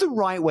 But what's the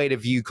right way to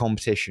view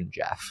competition,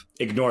 Jeff?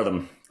 Ignore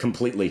them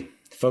completely.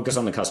 Focus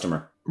on the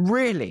customer.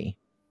 Really?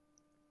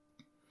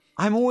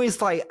 I'm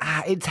always like,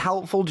 it's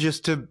helpful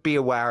just to be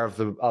aware of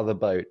the other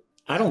boat.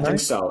 I don't think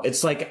so.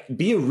 It's like,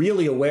 be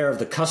really aware of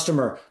the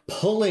customer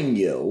pulling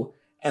you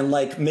and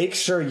like make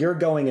sure you're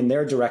going in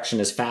their direction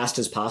as fast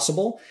as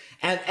possible.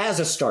 And as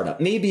a startup,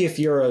 maybe if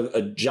you're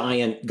a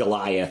giant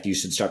Goliath, you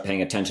should start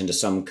paying attention to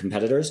some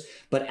competitors.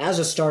 But as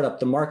a startup,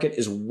 the market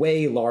is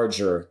way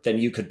larger than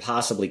you could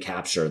possibly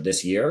capture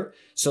this year.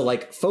 So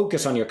like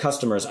focus on your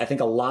customers. I think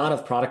a lot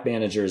of product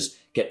managers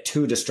get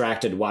too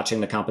distracted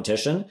watching the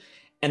competition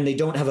and they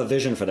don't have a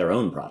vision for their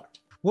own product.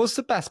 What's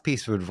the best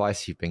piece of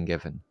advice you've been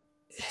given?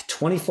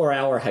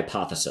 24-hour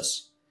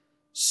hypothesis.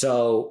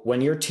 So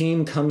when your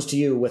team comes to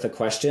you with a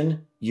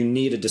question, you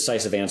need a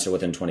decisive answer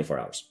within 24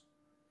 hours.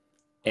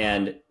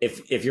 And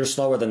if you're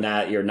slower than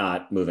that, you're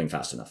not moving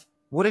fast enough.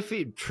 What if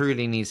it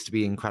truly needs to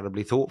be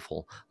incredibly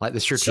thoughtful, like the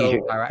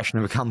strategic direction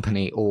of a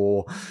company,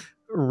 or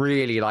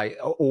really like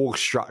org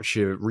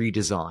structure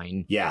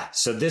redesign? Yeah.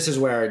 So this is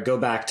where I go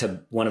back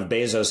to one of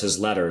Bezos's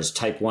letters,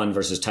 type 1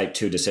 versus type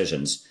 2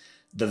 decisions.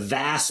 The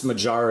vast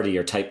majority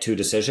are type 2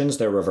 decisions.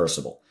 They're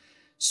reversible.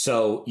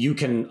 So you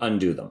can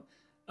undo them.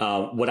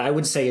 What I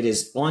would say it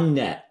is on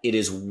net, it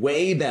is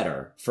way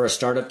better for a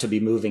startup to be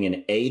moving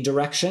in a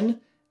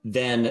direction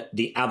than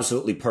the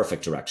absolutely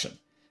perfect direction,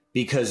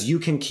 because you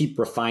can keep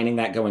refining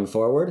that going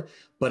forward.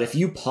 But if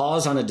you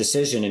pause on a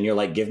decision and you're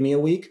like, give me a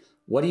week,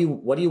 what do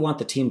you want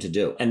the team to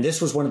do? And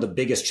this was one of the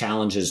biggest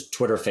challenges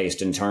Twitter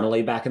faced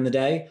internally back in the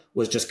day,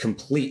 was just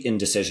complete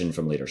indecision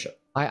from leadership.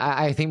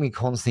 I think we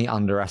constantly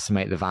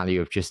underestimate the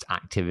value of just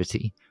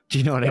activity. Do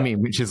you know what I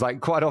mean? Which is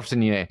like quite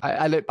often,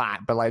 I look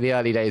back, but like the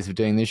early days of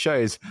doing these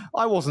shows,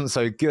 I wasn't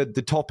so good.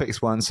 The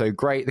topics weren't so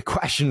great. The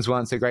questions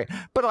weren't so great,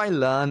 but I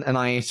learned and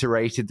I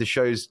iterated. The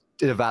shows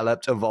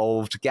developed,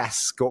 evolved,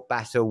 guests got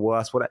better,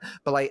 worse, whatever.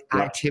 But like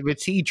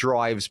activity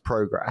drives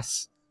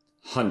progress.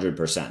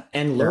 100%.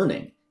 And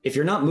learning. If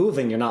you're not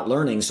moving, you're not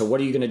learning. So what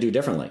are you going to do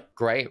differently?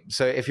 Great.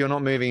 So if you're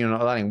not moving, you're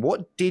not learning.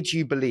 What did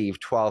you believe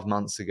 12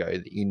 months ago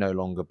that you no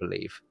longer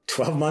believe?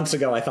 12 months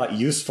ago, I thought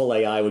useful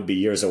AI would be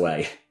years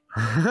away.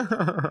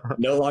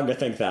 No longer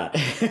think that.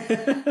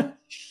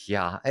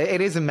 Yeah,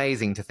 it is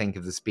amazing to think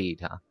of the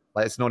speed, huh?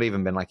 Like it's not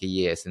even been like a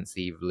year since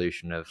the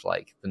evolution of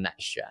like the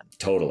next gen.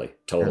 Totally.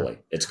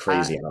 It's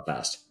crazy how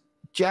fast.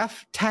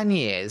 Jeff, 10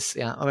 years.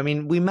 Yeah, I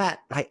mean, we met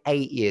like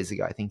 8 years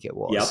ago, I think it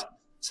was. Yep.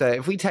 So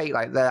if we take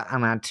like that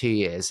and add 2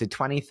 years, so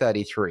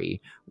 2033,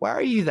 where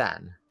are you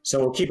then?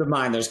 So keep in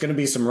mind, there's going to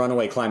be some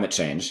runaway climate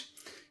change.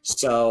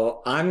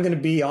 So I'm going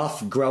to be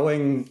off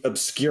growing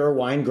obscure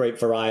wine grape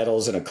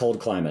varietals in a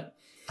cold climate.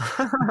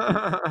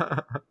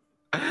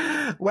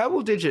 Where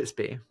will Digits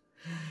be?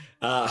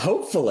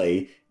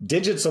 Hopefully,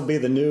 Digits will be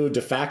the new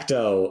de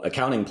facto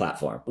accounting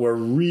platform. We're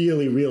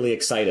really, really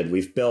excited.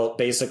 We've built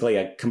basically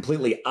a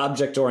completely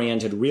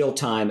object-oriented,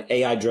 real-time,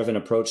 AI-driven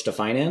approach to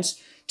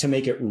finance to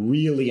make it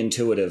really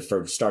intuitive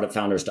for startup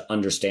founders to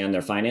understand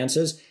their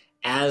finances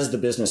as the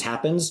business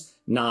happens,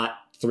 not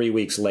 3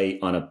 weeks late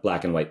on a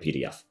black and white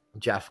PDF.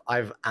 Jeff,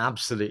 I've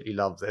absolutely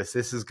loved this.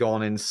 This has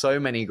gone in so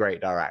many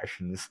great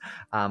directions.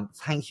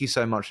 Thank you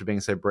so much for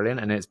being so brilliant,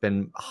 and it's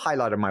been a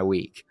highlight of my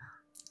week.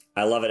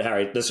 I love it,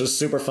 Harry. This was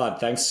super fun.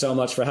 Thanks so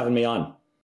much for having me on.